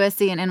 no, it's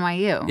USC and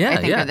NYU, I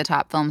think are the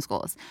top film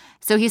schools.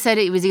 So he said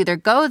it was either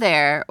go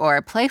there or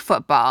play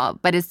football,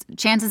 but his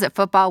chances at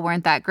football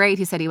weren't that great.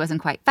 He said he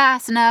wasn't quite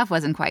fast enough,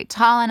 wasn't quite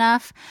tall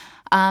enough.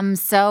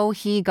 So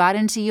he got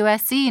into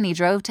USC and he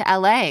drove to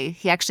LA.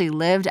 He actually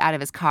lived out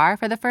of his car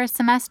for the first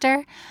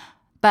semester.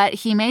 But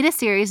he made a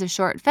series of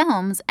short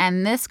films,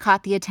 and this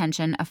caught the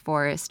attention of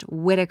Forest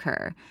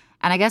Whitaker.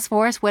 And I guess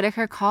Forest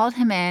Whitaker called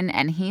him in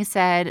and he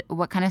said,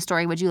 what kind of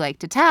story would you like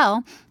to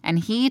tell? And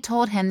he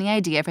told him the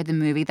idea for the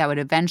movie that would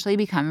eventually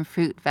become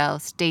Fruitvale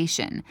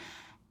Station.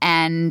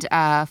 And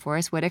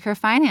Forest Whitaker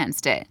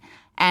financed it.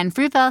 And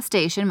Fruitvale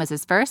Station was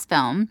his first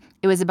film.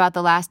 It was about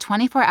the last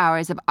 24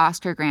 hours of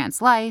Oscar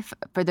Grant's life.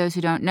 For those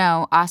who don't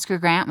know, Oscar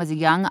Grant was a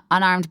young,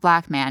 unarmed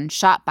black man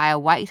shot by a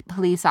white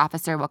police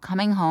officer while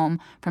coming home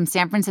from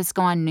San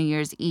Francisco on New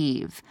Year's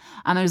Eve.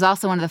 It was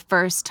also one of the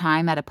first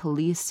time that a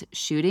police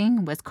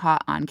shooting was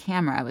caught on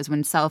camera. It was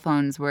when cell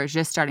phones were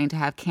just starting to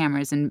have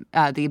cameras and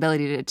the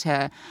ability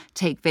to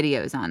take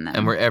videos on them.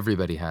 And where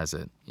everybody has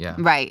it, yeah.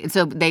 Right,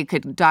 so they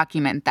could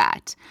document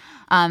that.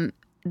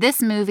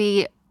 This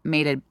movie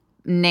made a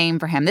name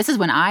for him. This is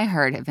when I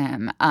heard of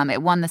him.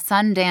 It won the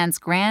Sundance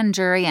Grand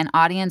Jury and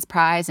Audience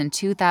Prize in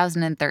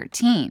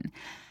 2013.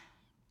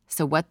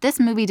 So what this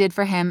movie did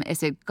for him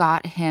is it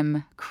got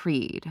him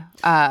Creed.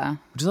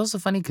 Which is also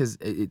funny because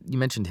you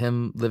mentioned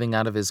him living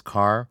out of his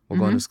car while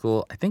going to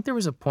school. I think there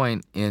was a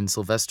point in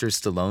Sylvester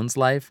Stallone's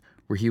life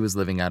where he was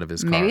living out of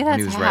his car when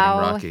he was writing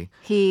Rocky.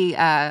 He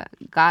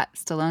got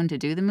Stallone to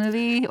do the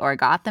movie or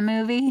got the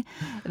movie.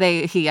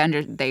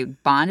 They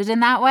bonded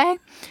in that way.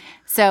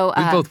 So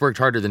we both worked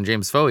harder than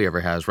James Foey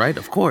ever has, right?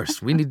 Of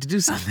course. We need to do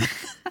something.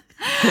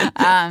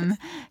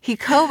 He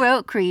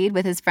co-wrote Creed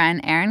with his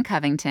friend Aaron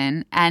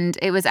Covington, and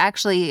it was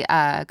actually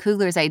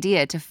Coogler's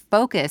idea to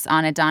focus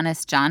on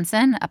Adonis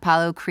Johnson,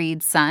 Apollo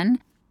Creed's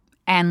son,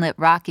 and let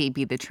Rocky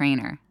be the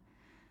trainer.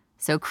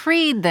 So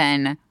Creed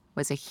then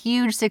was a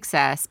huge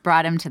success,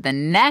 brought him to the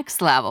next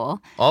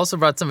level. Also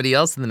brought somebody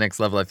else to the next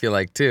level, I feel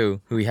like,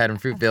 too, who he had in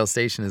Fruitvale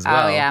Station as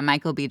well. Oh, yeah,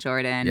 Michael B.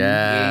 Jordan.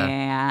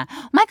 Yeah.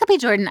 Michael B.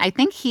 Jordan, I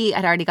think he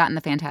had already gotten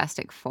the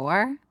Fantastic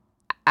Four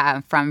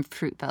from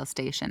Fruitvale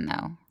Station,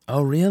 though.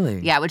 Oh, really?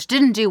 Yeah, which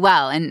didn't do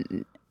well,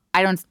 and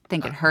I don't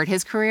think it hurt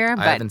his career.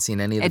 But I haven't seen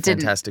any of the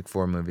Fantastic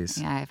Four movies.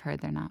 Yeah, I've heard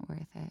they're not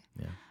worth it.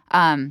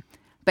 Yeah.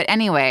 But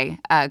anyway,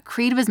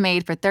 Creed was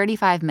made for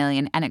 $35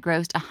 million, and it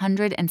grossed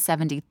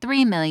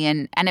 $173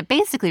 million, and it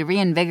basically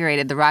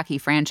reinvigorated the Rocky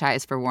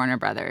franchise for Warner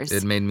Brothers.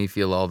 It made me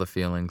feel all the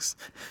feelings.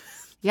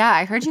 Yeah,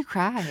 I heard you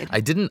cried.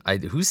 I didn't.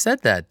 Who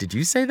said that? Did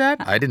you say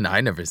that? I didn't.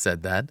 I never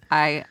said that.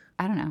 I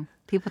don't know.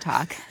 People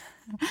talk.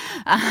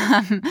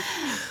 A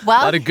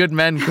lot of good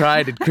men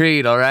cried at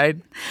Creed, all right?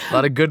 A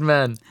lot of good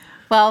men.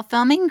 While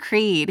filming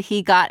Creed,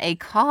 he got a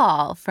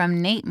call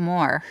from Nate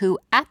Moore, who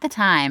at the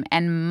time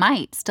and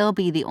might still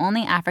be the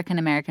only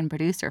African-American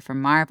producer for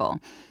Marvel.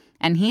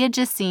 And he had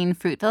just seen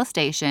Fruitvale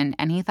Station,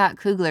 and he thought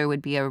Coogler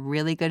would be a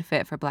really good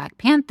fit for Black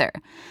Panther.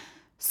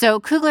 So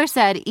Coogler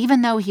said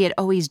even though he had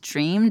always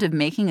dreamed of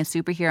making a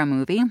superhero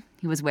movie,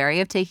 he was wary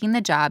of taking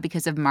the job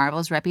because of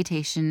Marvel's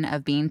reputation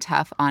of being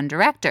tough on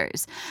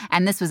directors.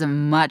 And this was a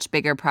much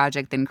bigger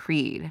project than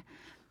Creed.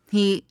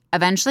 He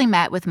eventually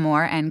met with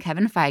Moore and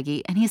Kevin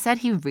Feige, and he said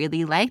he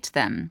really liked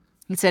them.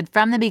 He said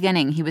from the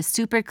beginning, he was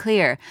super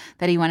clear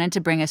that he wanted to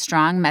bring a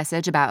strong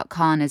message about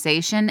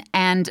colonization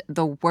and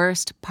the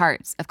worst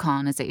parts of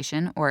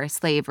colonization, or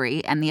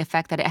slavery, and the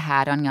effect that it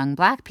had on young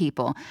Black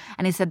people.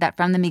 And he said that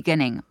from the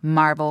beginning,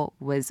 Marvel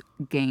was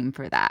game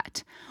for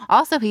that.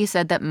 Also, he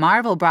said that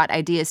Marvel brought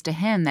ideas to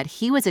him that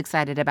he was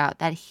excited about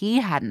that he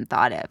hadn't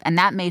thought of, and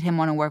that made him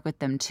want to work with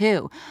them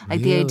too.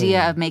 Like the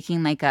idea of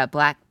making like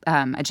a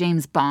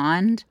James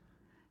Bond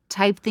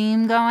type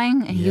theme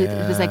going. And he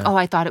was like, oh,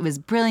 I thought it was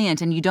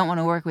brilliant. And you don't want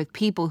to work with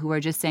people who are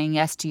just saying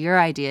yes to your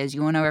ideas.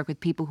 You want to work with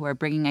people who are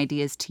bringing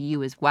ideas to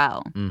you as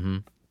well. Mm-hmm.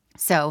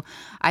 So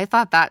I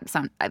thought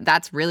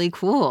that's really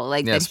cool.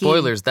 Like, yeah,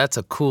 spoilers, that's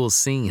a cool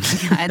scene.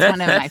 It's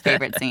one of my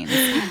favorite scenes.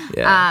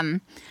 Yeah.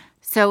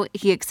 So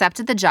he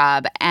accepted the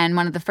job, and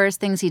one of the first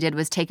things he did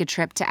was take a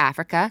trip to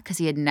Africa because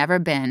he had never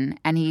been,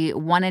 and he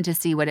wanted to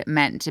see what it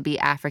meant to be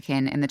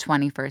African in the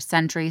 21st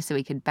century so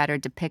he could better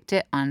depict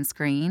it on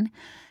screen.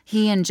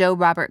 He and Joe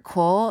Robert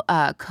Cole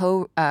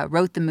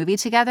wrote the movie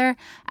together,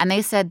 and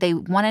they said they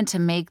wanted to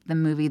make the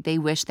movie they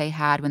wished they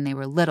had when they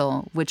were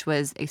little, which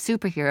was a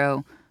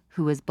superhero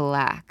who was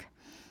Black.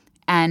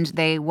 And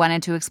they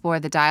wanted to explore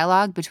the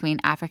dialogue between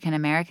African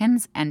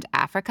Americans and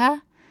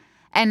Africa.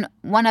 And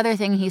one other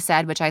thing he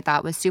said, which I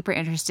thought was super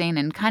interesting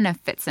and kind of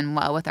fits in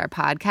well with our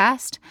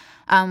podcast,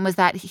 was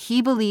that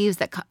he believes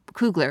that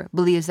Coogler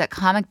believes that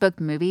comic book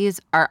movies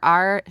are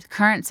our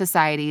current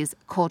society's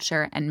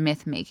culture and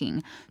myth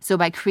making. So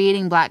by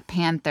creating Black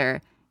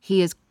Panther,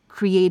 he is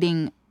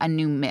creating a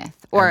new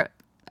myth or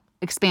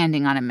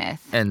expanding on a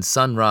myth. And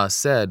Sun Ra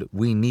said,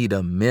 we need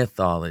a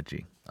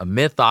mythology. A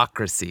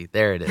mythocracy.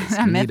 There it is.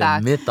 We need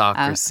a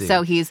mythocracy.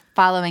 So he's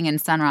following in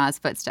Sun Ra's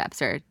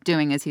footsteps, or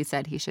doing as he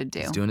said he should do.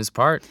 He's doing his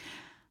part.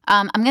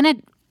 I'm going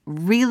to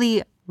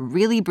really,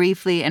 really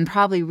briefly and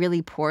probably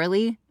really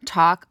poorly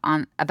talk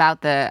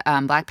about the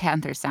Black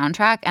Panther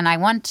soundtrack. And I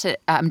want to,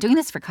 I'm doing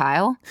this for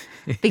Kyle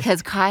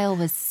because Kyle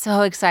was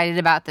so excited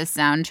about this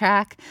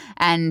soundtrack.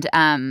 And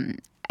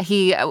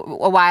he, a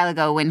while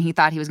ago when he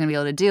thought he was going to be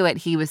able to do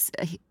it,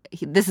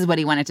 this is what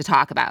he wanted to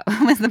talk about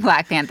was the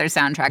Black Panther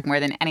soundtrack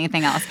more than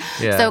anything else.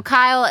 Yeah. So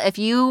Kyle, if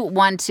you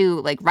want to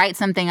like write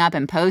something up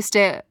and post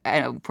it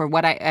for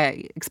what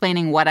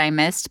explaining what I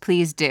missed,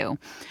 please do.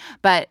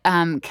 But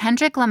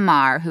Kendrick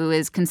Lamar, who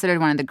is considered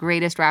one of the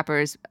greatest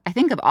rappers, I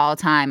think of all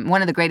time,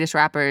 one of the greatest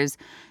rappers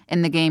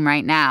in the game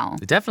right now.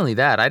 Definitely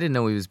that. I didn't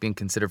know he was being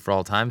considered for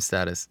all time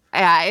status.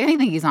 Yeah, I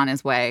think he's on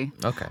his way.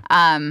 Okay.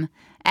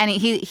 And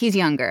he's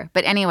younger.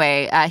 But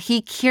anyway,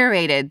 he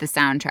curated the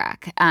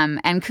soundtrack.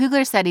 And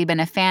Coogler said he'd been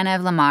a fan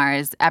of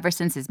Lamar's ever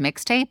since his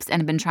mixtapes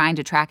and had been trying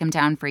to track him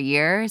down for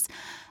years.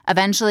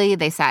 Eventually,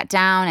 they sat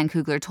down and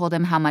Coogler told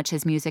him how much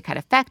his music had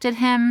affected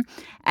him.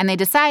 And they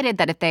decided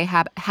that if they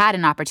had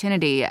an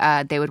opportunity,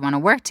 they would want to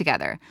work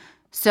together.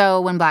 So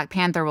when Black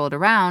Panther rolled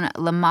around,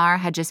 Lamar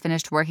had just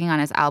finished working on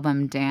his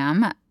album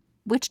Damn,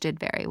 which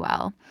did very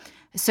well.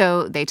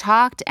 So they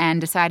talked and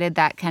decided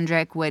that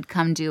Kendrick would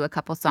come do a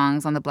couple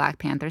songs on the Black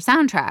Panther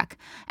soundtrack.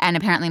 And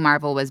apparently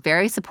Marvel was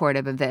very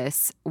supportive of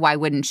this. Why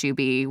wouldn't you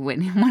be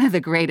when one of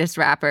the greatest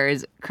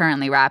rappers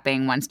currently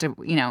rapping wants to,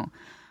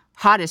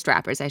 hottest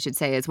rappers, I should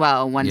say, as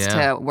well, wants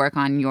to work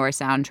on your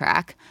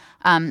soundtrack.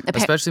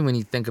 Especially when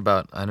you think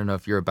about, I don't know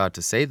if you're about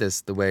to say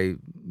this, the way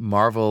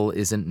Marvel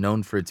isn't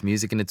known for its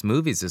music and its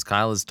movies, as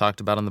Kyle has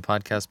talked about on the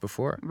podcast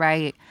before.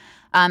 Right.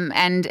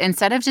 And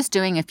instead of just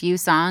doing a few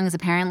songs,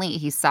 apparently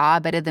he saw a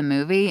bit of the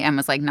movie and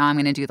was like, no, I'm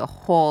going to do the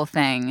whole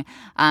thing.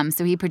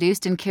 So he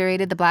produced and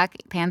curated the Black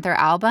Panther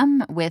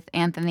album with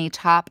Anthony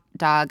Top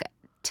Dog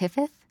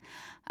Tiffith.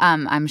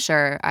 I'm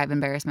sure I've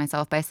embarrassed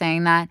myself by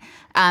saying that.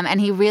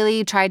 And he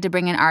really tried to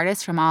bring in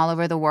artists from all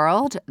over the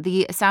world.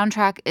 The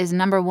soundtrack is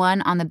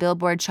 #1 on the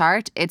Billboard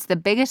chart. It's the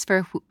biggest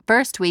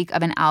first week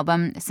of an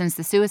album since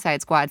the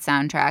Suicide Squad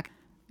soundtrack.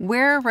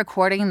 We're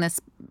recording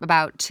this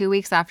about 2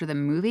 weeks after the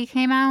movie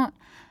came out,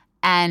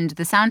 and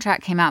the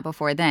soundtrack came out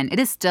before then. It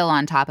is still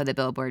on top of the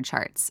Billboard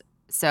charts,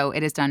 so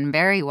it has done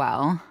very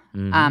well.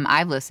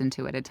 I've listened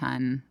to it a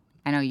ton.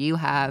 I know you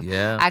have.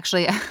 Yeah.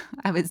 Actually,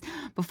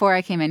 before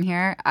I came in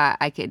here,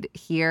 I could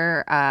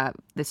hear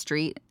the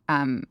street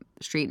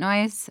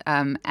noise,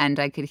 and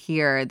I could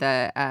hear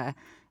the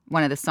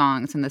one of the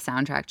songs in the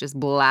soundtrack just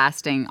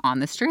blasting on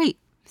the street.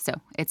 So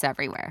it's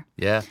everywhere.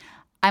 Yeah.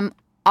 I'm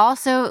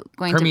also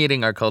going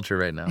permeating our culture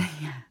right now.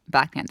 Yeah,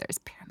 Black Panther is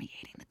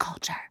permeating the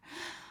culture.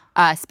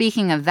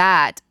 Speaking of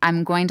that,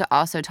 I'm going to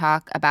also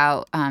talk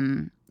about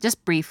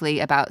just briefly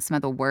about some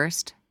of the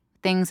worst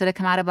things that have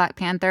come out of Black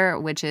Panther,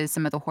 which is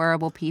some of the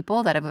horrible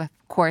people that of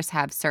course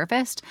have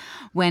surfaced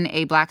when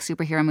a Black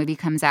superhero movie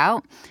comes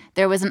out.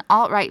 There was an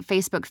alt-right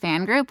Facebook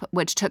fan group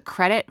which took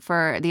credit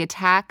for the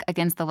attack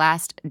against The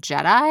Last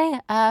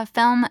Jedi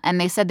film,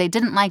 and they said they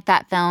didn't like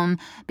that film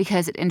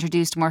because it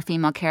introduced more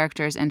female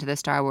characters into the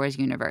Star Wars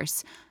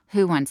universe.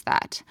 Who wants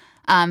that?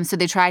 So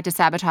they tried to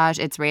sabotage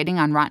its rating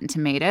on Rotten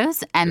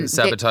Tomatoes. And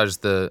sabotage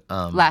the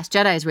Last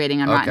Jedi's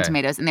rating on Rotten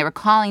Tomatoes, and they were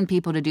calling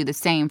people to do the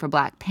same for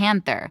Black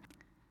Panther.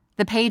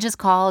 The page is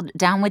called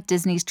Down with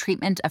Disney's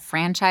Treatment of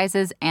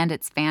Franchises and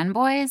Its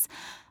Fanboys.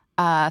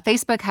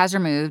 Facebook has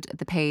removed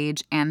the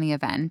page and the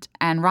event,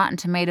 and Rotten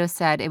Tomatoes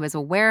said it was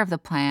aware of the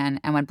plan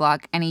and would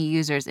block any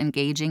users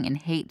engaging in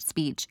hate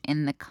speech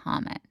in the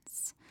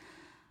comments.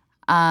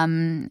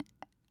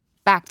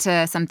 Back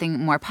to something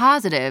more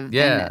positive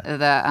than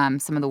the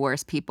some of the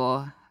worst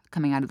people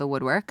coming out of the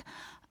woodwork.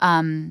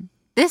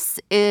 This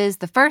is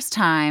the first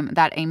time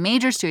that a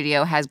major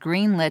studio has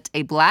greenlit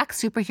a Black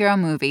superhero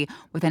movie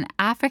with an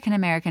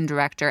African-American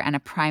director and a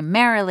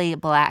primarily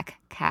Black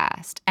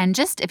cast. And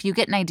just if you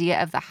get an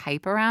idea of the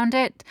hype around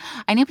it,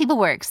 I knew people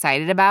were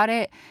excited about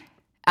it.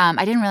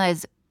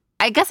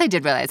 I guess I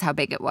did realize how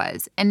big it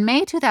was. In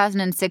May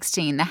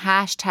 2016, the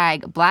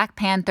hashtag Black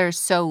Panther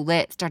So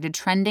Lit started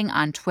trending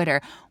on Twitter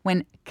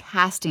when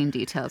casting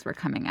details were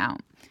coming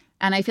out.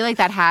 And I feel like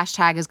that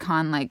hashtag has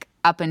gone like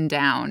up and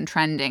down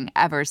trending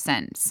ever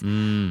since.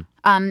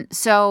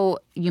 So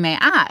you may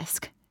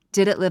ask,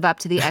 did it live up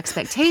to the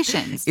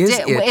expectations? Is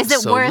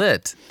it so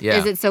lit? Yeah.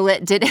 Is it so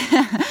lit?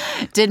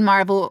 Did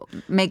Marvel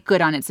make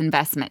good on its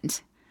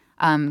investment?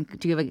 Do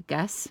you have a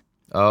guess?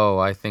 Oh,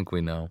 I think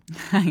we know.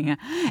 Yeah.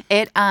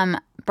 It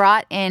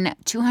brought in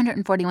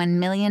 $241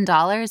 million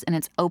in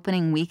its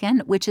opening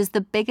weekend, which is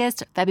the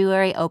biggest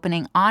February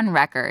opening on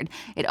record.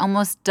 It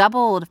almost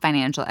doubled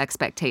financial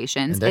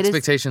expectations. And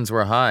expectations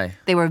were high.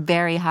 They were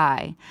very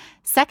high.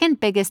 Second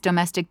biggest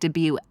domestic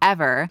debut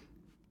ever.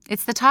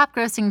 It's the top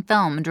grossing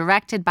film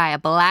directed by a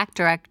Black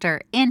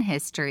director in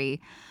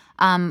history.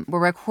 We're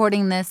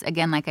recording this,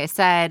 again, like I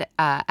said,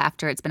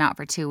 after it's been out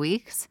for 2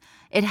 weeks.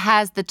 It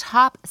has the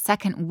top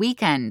second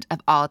weekend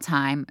of all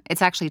time.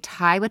 It's actually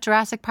tied with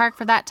Jurassic Park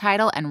for that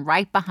title and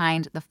right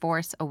behind The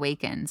Force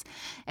Awakens.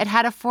 It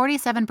had a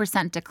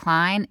 47%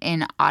 decline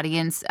in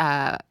audience,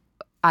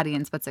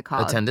 what's it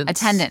called?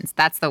 Attendance,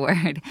 that's the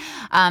word.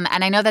 And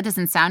I know that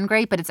doesn't sound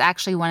great, but it's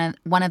actually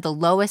one of the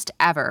lowest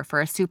ever for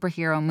a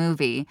superhero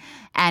movie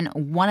and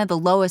one of the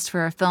lowest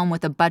for a film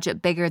with a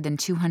budget bigger than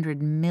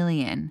 $200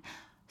 million.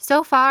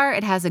 So far,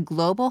 it has a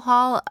global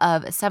haul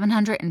of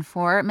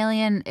 $704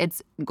 million.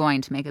 It's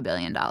going to make $1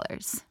 billion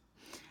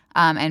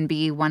and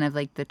be one of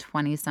like the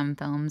 20-some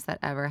films that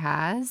ever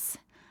has.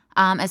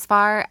 As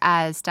far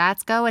as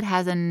stats go, it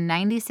has a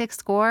 96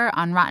 score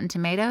on Rotten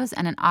Tomatoes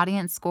and an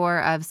audience score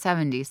of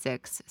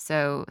 76.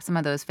 So some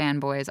of those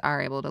fanboys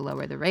are able to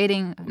lower the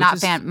rating.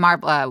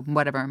 Marvel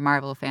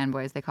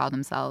fanboys, they call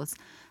themselves.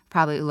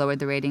 Probably lowered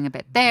the rating a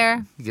bit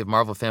there. You give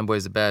Marvel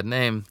fanboys a bad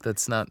name.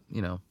 That's not,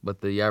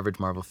 what the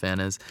average Marvel fan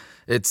is.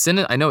 I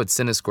know its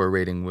Cinescore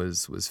rating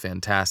was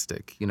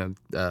fantastic,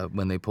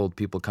 when they pulled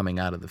people coming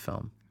out of the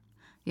film.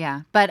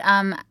 Yeah. But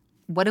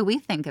what do we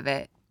think of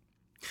it?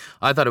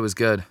 I thought it was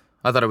good.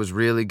 I thought it was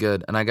really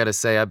good. And I got to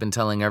say, I've been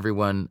telling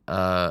everyone,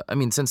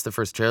 since the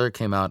first trailer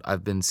came out,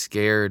 I've been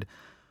scared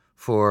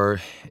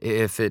for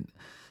if it...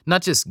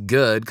 Not just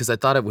good, because I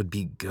thought it would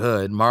be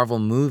good. Marvel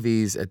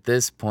movies at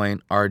this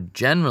point are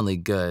generally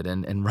good,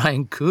 and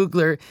Ryan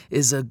Coogler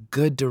is a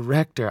good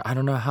director. I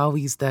don't know how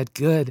he's that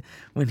good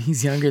when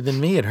he's younger than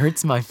me. It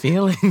hurts my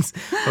feelings.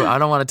 I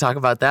don't want to talk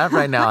about that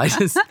right now. I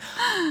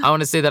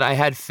want to say that I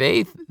had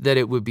faith that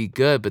it would be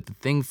good, but the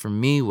thing for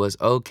me was,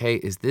 okay,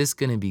 is this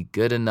going to be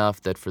good enough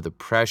that for the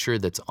pressure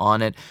that's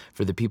on it,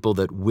 for the people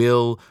that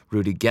will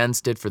root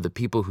against it, for the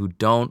people who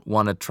don't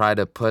want to try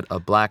to put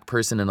a black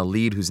person in a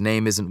lead whose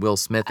name isn't Will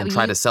Smith and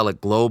try to sell it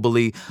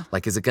globally,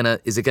 like is it gonna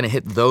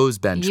hit those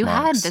benchmarks? You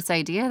had this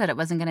idea that it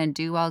wasn't gonna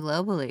do well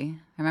globally.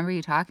 I remember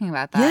you talking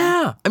about that.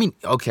 Yeah. I mean,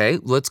 okay,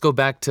 let's go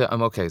back to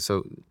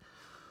so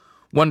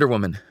Wonder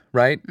Woman,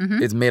 right?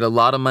 Mm-hmm. It's made a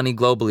lot of money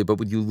globally, but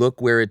when you look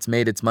where it's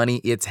made its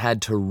money, it's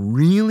had to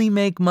really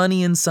make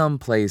money in some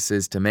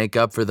places to make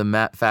up for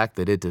the fact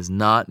that it does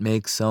not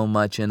make so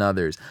much in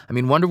others. I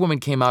mean, Wonder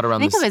Woman came out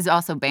around I think it was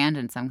also banned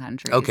in some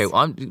countries. Okay,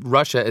 well,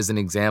 Russia as an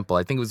example.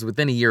 I think it was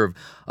within a year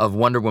of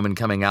Wonder Woman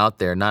coming out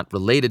there, not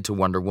related to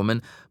Wonder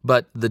Woman,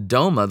 but the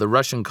Duma, the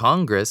Russian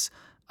Congress,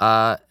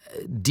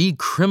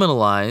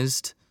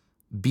 decriminalized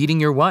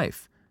beating your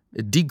wife.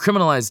 It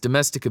decriminalized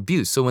domestic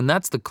abuse. So when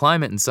that's the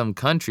climate in some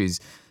countries,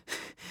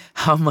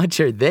 how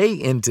much are they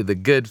into the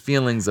good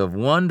feelings of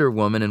Wonder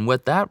Woman and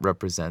what that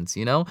represents,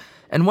 you know?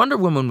 And Wonder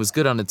Woman was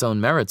good on its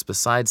own merits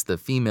besides the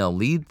female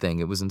lead thing.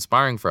 It was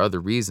inspiring for other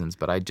reasons,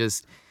 but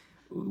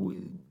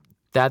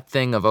that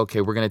thing of,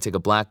 okay, we're going to take a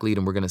black lead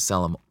and we're going to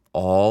sell them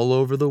all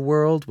over the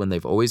world when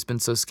they've always been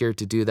so scared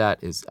to do that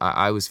is,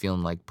 I was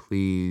feeling like,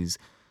 please,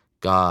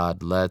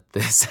 God, let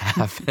this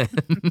happen.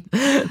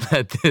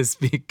 Let this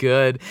be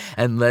good,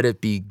 and let it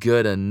be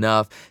good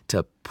enough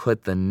to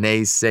put the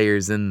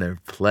naysayers in their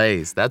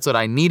place. That's what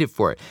I needed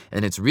for it.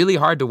 And it's really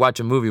hard to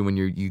watch a movie when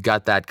you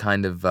got that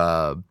kind of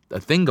a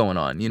thing going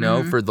on, you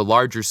know, for the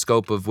larger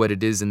scope of what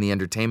it is in the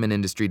entertainment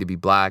industry to be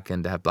black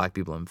and to have black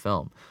people in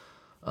film.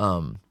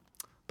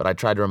 But I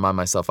tried to remind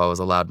myself I was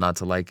allowed not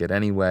to like it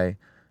anyway.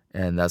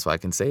 And that's why I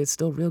can say it's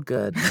still real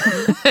good.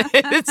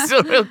 It's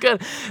still real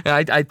good.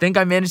 And I think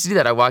I managed to do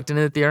that. I walked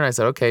into the theater and I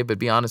said, okay, but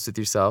be honest with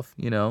yourself.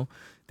 You know,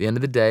 at the end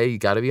of the day, you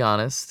got to be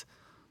honest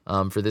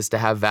for this to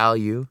have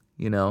value,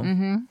 you know.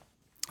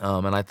 Mm-hmm.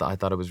 And I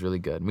thought it was really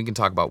good. And we can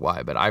talk about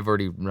why, but I've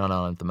already run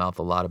on at the mouth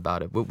a lot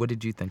about it. What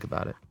did you think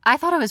about it? I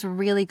thought it was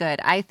really good.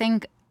 I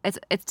think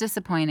it's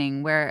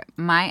disappointing where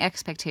my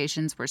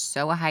expectations were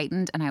so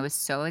heightened and I was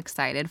so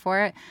excited for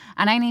it.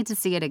 And I need to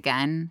see it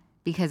again,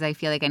 because I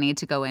feel like I need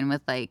to go in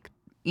with, like,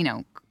 you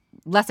know,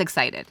 less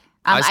excited.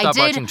 I stopped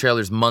watching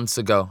trailers months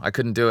ago. I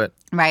couldn't do it.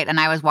 Right, and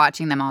I was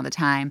watching them all the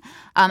time.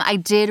 I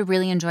did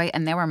really enjoy it,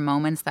 and there were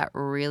moments that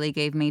really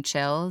gave me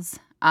chills.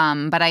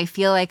 But I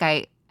feel like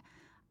I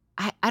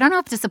don't know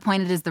if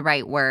disappointed is the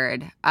right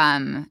word.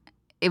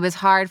 It was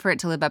hard for it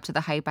to live up to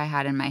the hype I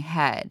had in my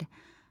head.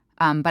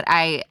 But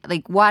I,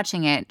 like,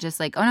 watching it,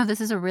 just like, oh no,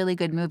 this is a really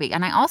good movie.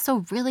 And I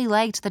also really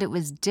liked that it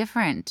was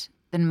different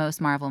than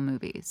most Marvel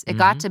movies. It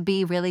got to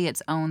be really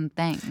its own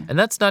thing. And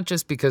that's not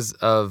just because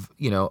of,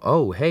 you know,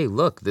 oh, hey,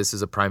 look, this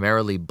is a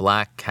primarily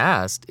black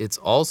cast. It's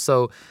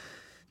also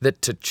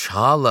that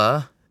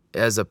T'Challa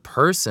as a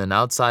person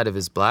outside of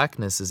his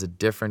blackness is a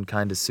different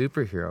kind of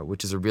superhero,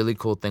 which is a really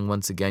cool thing.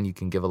 Once again, you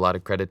can give a lot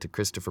of credit to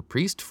Christopher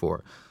Priest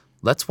for.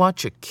 Let's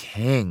watch a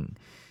king.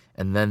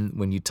 And then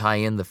when you tie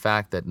in the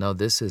fact that, no,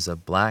 this is a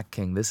black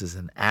king, this is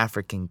an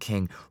African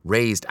king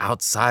raised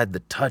outside the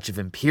touch of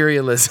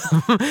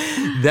imperialism,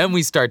 then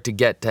we start to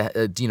get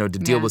to, to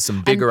deal with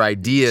some bigger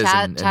ideas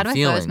and Chadwick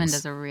feelings. Boseman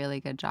does a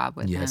really good job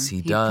with him. Yes,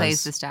 he does. He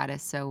plays the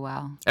status so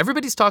well.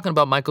 Everybody's talking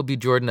about Michael B.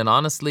 Jordan, and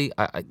honestly,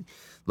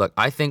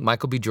 I think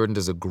Michael B. Jordan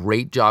does a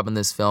great job in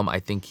this film. I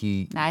think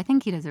he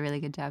does a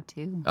really good job,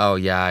 too. Oh,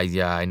 yeah,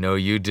 I know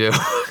you do.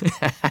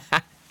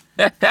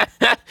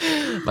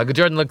 Michael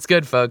Jordan looks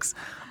good, folks.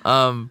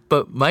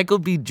 But Michael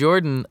B.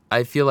 Jordan,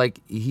 I feel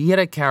like he had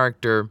a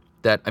character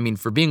that, I mean,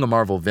 for being a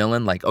Marvel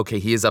villain, like, okay,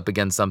 he is up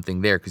against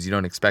something there because you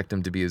don't expect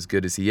him to be as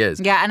good as he is.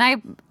 Yeah, and I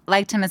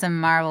liked him as a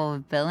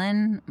Marvel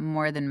villain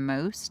more than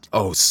most.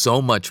 Oh,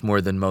 so much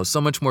more than most.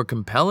 So much more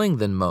compelling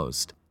than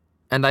most.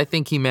 And I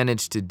think he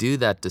managed to do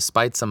that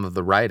despite some of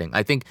the writing.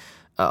 I think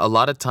a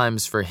lot of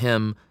times for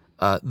him,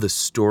 the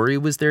story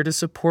was there to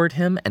support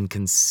him, and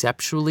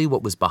conceptually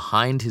what was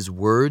behind his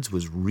words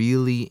was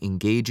really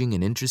engaging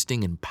and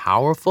interesting and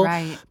powerful.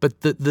 Right. But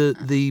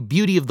the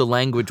beauty of the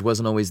language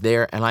wasn't always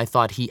there, and I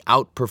thought he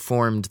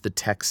outperformed the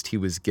text he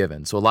was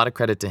given. So a lot of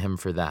credit to him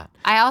for that.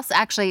 I also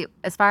actually,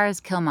 as far as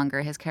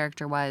Killmonger, his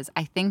character was,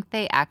 I think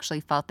they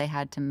actually felt they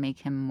had to make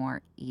him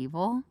more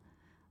evil,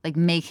 like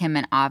make him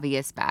an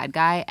obvious bad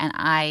guy, and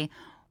I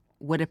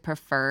would have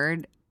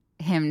preferred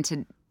him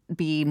to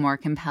be more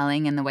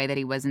compelling in the way that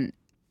he wasn't,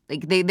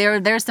 like,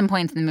 there's some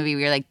points in the movie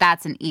where you're like,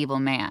 that's an evil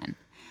man.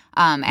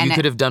 And you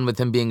could have done with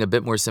him being a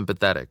bit more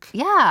sympathetic.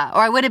 Yeah,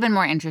 or I would have been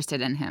more interested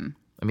in him.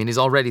 I mean, he's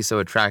already so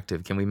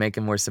attractive. Can we make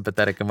him more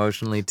sympathetic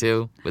emotionally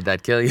too? Would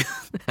that kill you?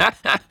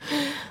 But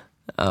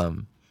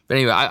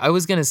anyway, I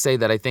was going to say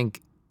that I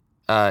think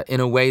in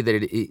a way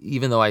that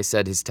even though I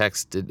said his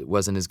text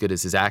wasn't as good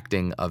as his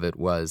acting of it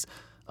was,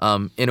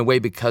 in a way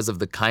because of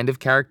the kind of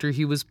character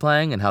he was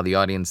playing and how the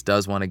audience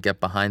does want to get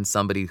behind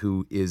somebody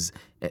who is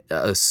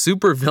a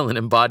super villain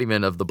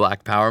embodiment of the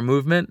Black Power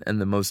movement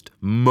and the most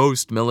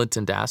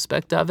militant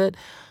aspect of it,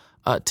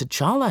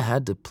 T'Challa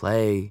had to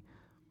play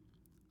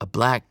a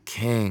black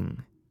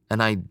king. an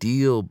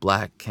ideal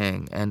black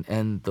king.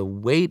 And the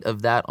weight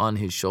of that on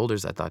his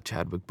shoulders, I thought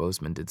Chadwick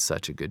Boseman did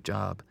such a good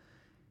job.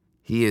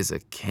 He is a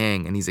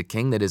king, and he's a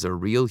king that is a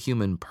real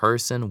human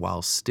person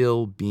while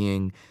still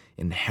being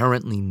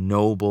inherently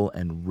noble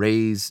and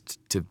raised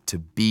to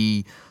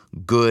be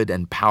good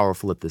and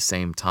powerful at the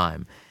same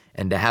time.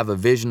 And to have a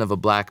vision of a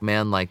black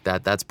man like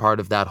that, that's part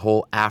of that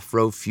whole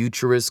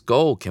Afrofuturist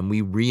goal. Can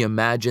we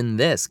reimagine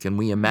this? Can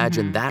we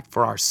imagine that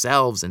for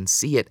ourselves and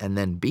see it and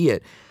then be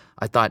it?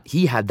 I thought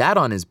he had that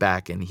on his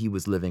back and he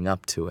was living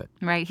up to it.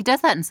 Right. He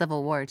does that in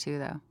Civil War, too,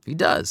 though. He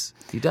does.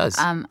 He does.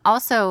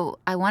 Also,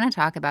 I want to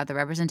talk about the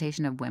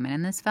representation of women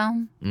in this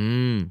film.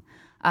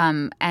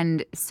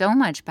 And so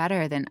much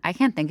better than, I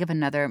can't think of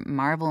another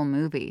Marvel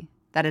movie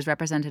that has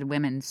represented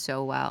women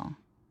so well.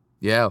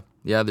 Yeah.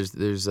 There's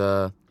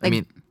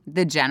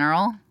the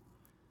general,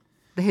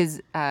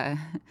 his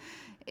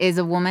is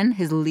a woman.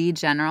 His lead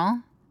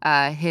general,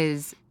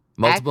 his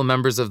multiple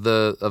members of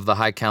the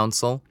High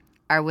Council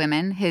are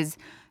women. His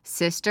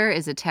sister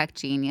is a tech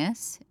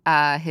genius.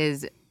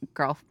 His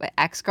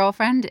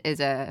ex-girlfriend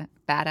is a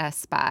badass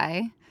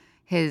spy.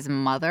 His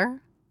mother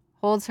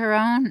holds her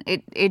own.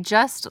 It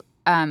just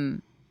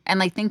and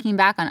like thinking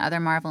back on other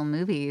Marvel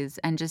movies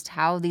and just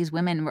how these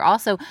women were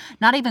also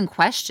not even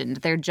questioned.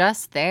 They're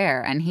just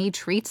there, and he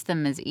treats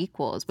them as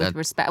equals with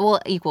respect.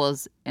 Well,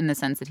 equals in the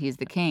sense that he's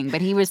the king,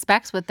 but he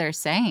respects what they're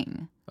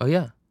saying. Oh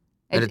yeah.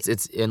 And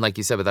it's and like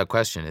you said, without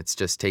question, it's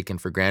just taken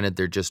for granted.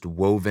 They're just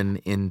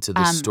woven into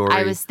the story.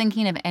 I was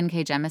thinking of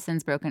N.K.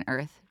 Jemisin's Broken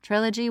Earth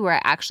trilogy,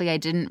 where actually I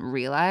didn't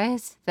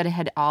realize that it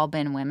had all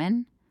been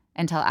women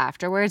until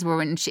afterwards. Where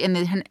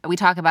we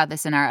talk about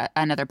this in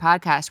another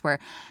podcast, where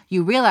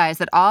you realize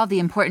that all of the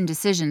important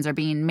decisions are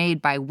being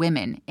made by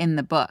women in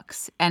the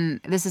books,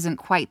 and this isn't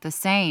quite the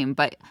same.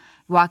 But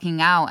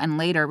walking out and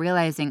later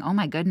realizing, oh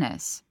my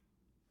goodness,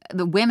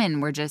 the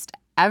women were just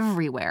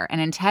everywhere and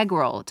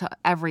integral to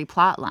every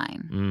plot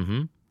line.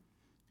 Mm-hmm.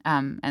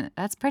 And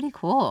that's pretty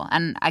cool.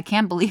 And I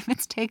can't believe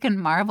it's taken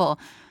Marvel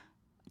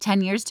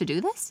 10 years to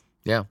do this.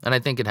 Yeah, and I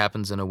think it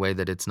happens in a way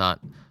that it's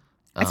not...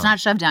 it's not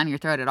shoved down your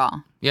throat at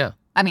all. Yeah.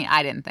 I mean,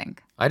 I didn't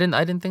think. I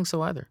didn't think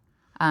so either.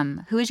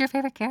 Who is your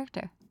favorite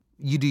character?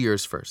 You do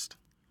yours first.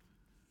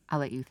 I'll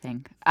let you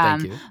think.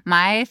 Thank you.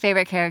 My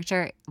favorite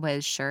character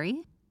was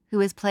Shuri, who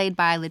was played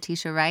by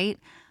Letitia Wright.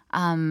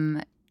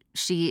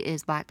 She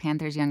is Black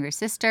Panther's younger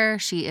sister.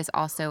 She is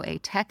also a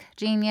tech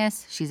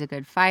genius. She's a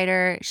good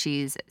fighter.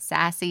 She's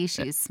sassy.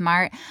 She's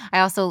smart. I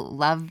also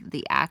love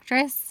the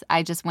actress.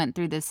 I just went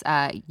through this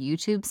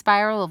YouTube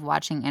spiral of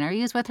watching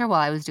interviews with her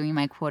while I was doing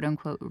my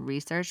quote-unquote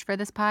research for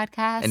this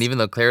podcast. And even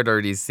though Claire had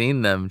already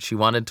seen them, she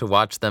wanted to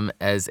watch them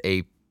as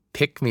a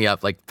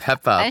pick-me-up, like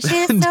pep-up,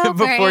 She's so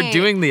before great.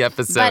 doing the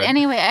episode. But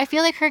anyway, I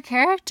feel like her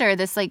character,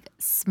 this like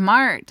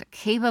smart,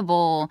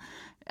 capable,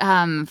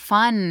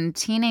 fun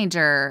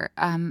teenager,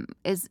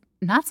 is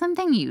not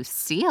something you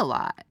see a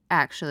lot,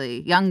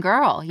 actually. Young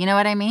girl, you know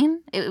what I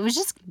mean? It was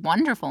just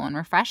wonderful and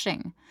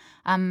refreshing.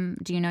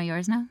 Do you know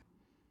yours now?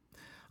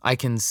 I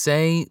can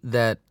say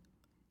that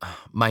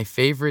my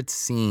favorite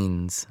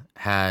scenes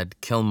had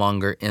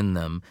Killmonger in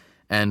them.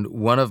 And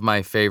one of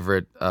my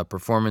favorite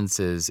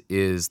performances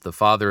is the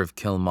father of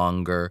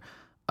Killmonger,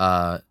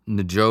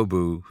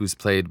 N'Jobu, who's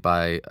played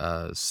by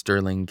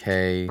Sterling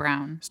K.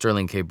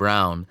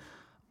 Brown.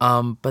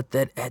 But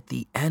that at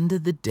the end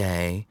of the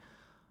day,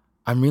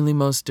 I'm really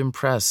most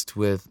impressed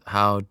with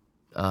how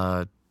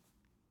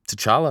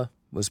T'Challa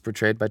was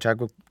portrayed by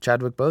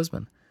Chadwick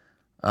Boseman.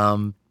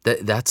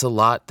 That's a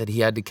lot that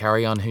he had to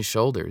carry on his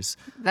shoulders.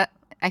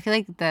 I feel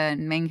like the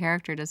main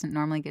character doesn't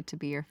normally get to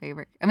be your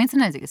favorite. I mean,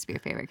 sometimes it gets to be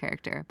your favorite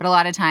character, but a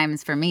lot of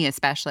times, for me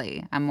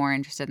especially, I'm more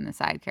interested in the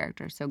side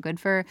characters. So good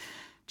for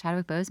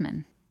Chadwick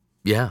Boseman.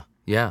 Yeah.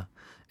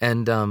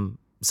 And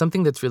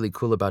something that's really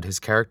cool about his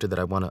character that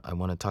I want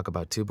to talk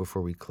about too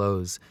before we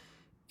close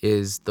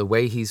is the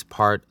way he's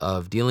part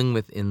of dealing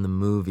with in the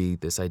movie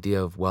this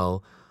idea of,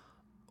 well,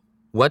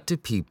 what do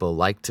people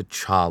like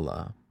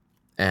T'Challa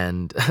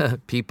and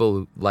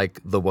people like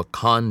the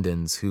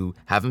Wakandans who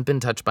haven't been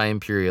touched by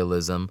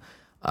imperialism,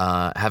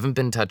 haven't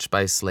been touched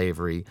by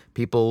slavery,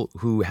 people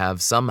who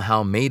have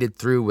somehow made it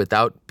through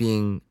without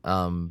being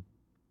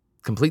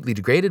completely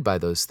degraded by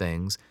those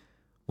things.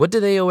 What do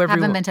they owe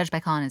everyone? Haven't been touched by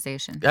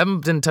colonization.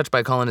 Haven't been touched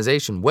by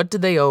colonization. What do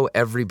they owe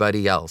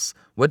everybody else?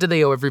 What do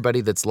they owe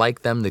everybody that's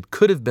like them, that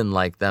could have been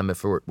like them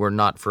if it were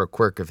not for a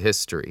quirk of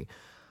history?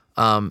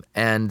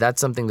 And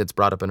that's something that's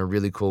brought up in a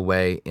really cool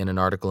way in an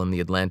article in The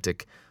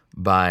Atlantic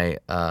by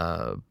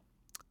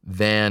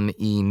Van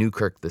E.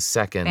 Newkirk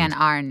II. Van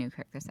R.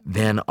 Newkirk II.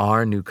 Van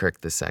R. Newkirk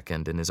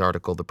II in his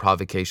article, The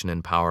Provocation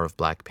and Power of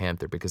Black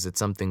Panther, because it's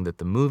something that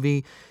the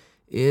movie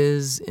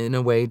is, in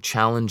a way,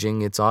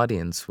 challenging its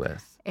audience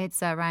with.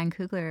 It's Ryan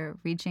Coogler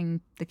reaching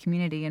the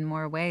community in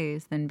more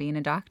ways than being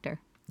a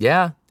doctor.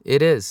 Yeah,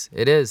 it is.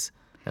 It is.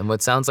 And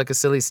what sounds like a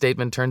silly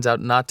statement turns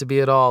out not to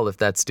be at all if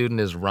that student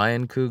is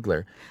Ryan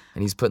Coogler,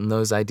 and he's putting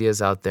those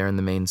ideas out there in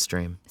the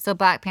mainstream. So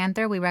Black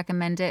Panther, we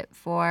recommend it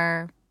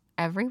for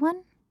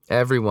everyone?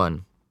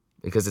 Everyone,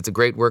 because it's a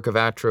great work of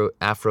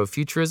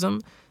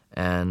Afrofuturism,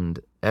 and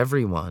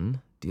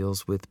everyone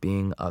deals with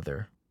being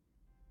other.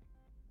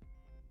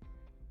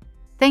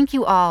 Thank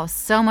you all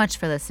so much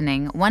for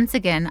listening. Once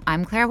again,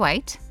 I'm Claire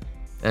White.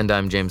 And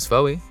I'm James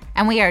Foey.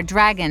 And we are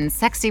Dragons,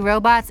 Sexy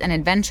Robots, and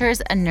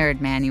Adventures, a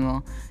Nerd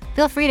Manual.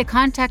 Feel free to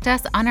contact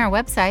us on our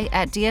website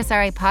at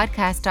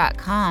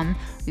dsrapodcast.com.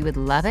 We would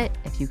love it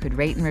if you could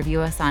rate and review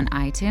us on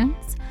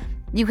iTunes.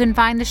 You can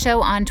find the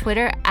show on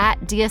Twitter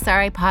at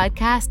DSRA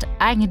Podcast.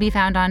 I can be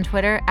found on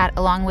Twitter at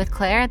Along with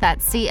Claire.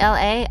 That's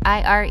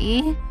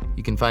CLAIRE.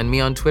 You can find me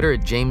on Twitter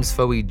at James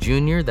Foey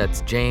Jr. That's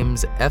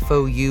James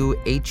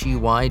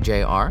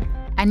FOUHEYJR.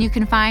 And you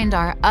can find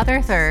our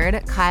other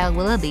third, Kyle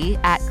Willoughby,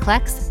 at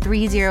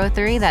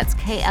Klex303. That's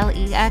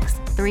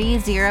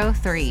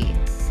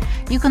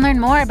KLEX303. You can learn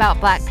more about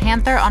Black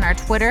Panther on our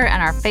Twitter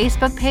and our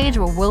Facebook page,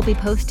 where we'll be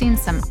posting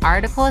some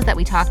articles that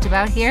we talked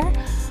about here.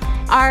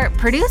 Our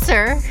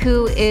producer,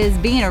 who is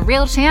being a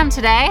real champ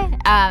today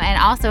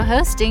and also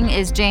hosting,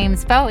 is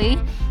James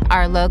Foey.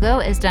 Our logo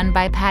is done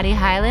by Patty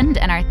Highland,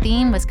 and our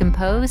theme was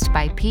composed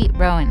by Pete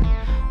Rowan.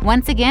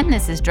 Once again,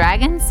 this is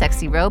Dragons,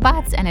 Sexy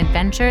Robots, and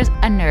Adventures,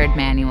 a Nerd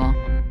Manual.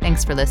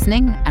 Thanks for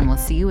listening, and we'll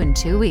see you in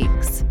 2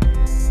 weeks.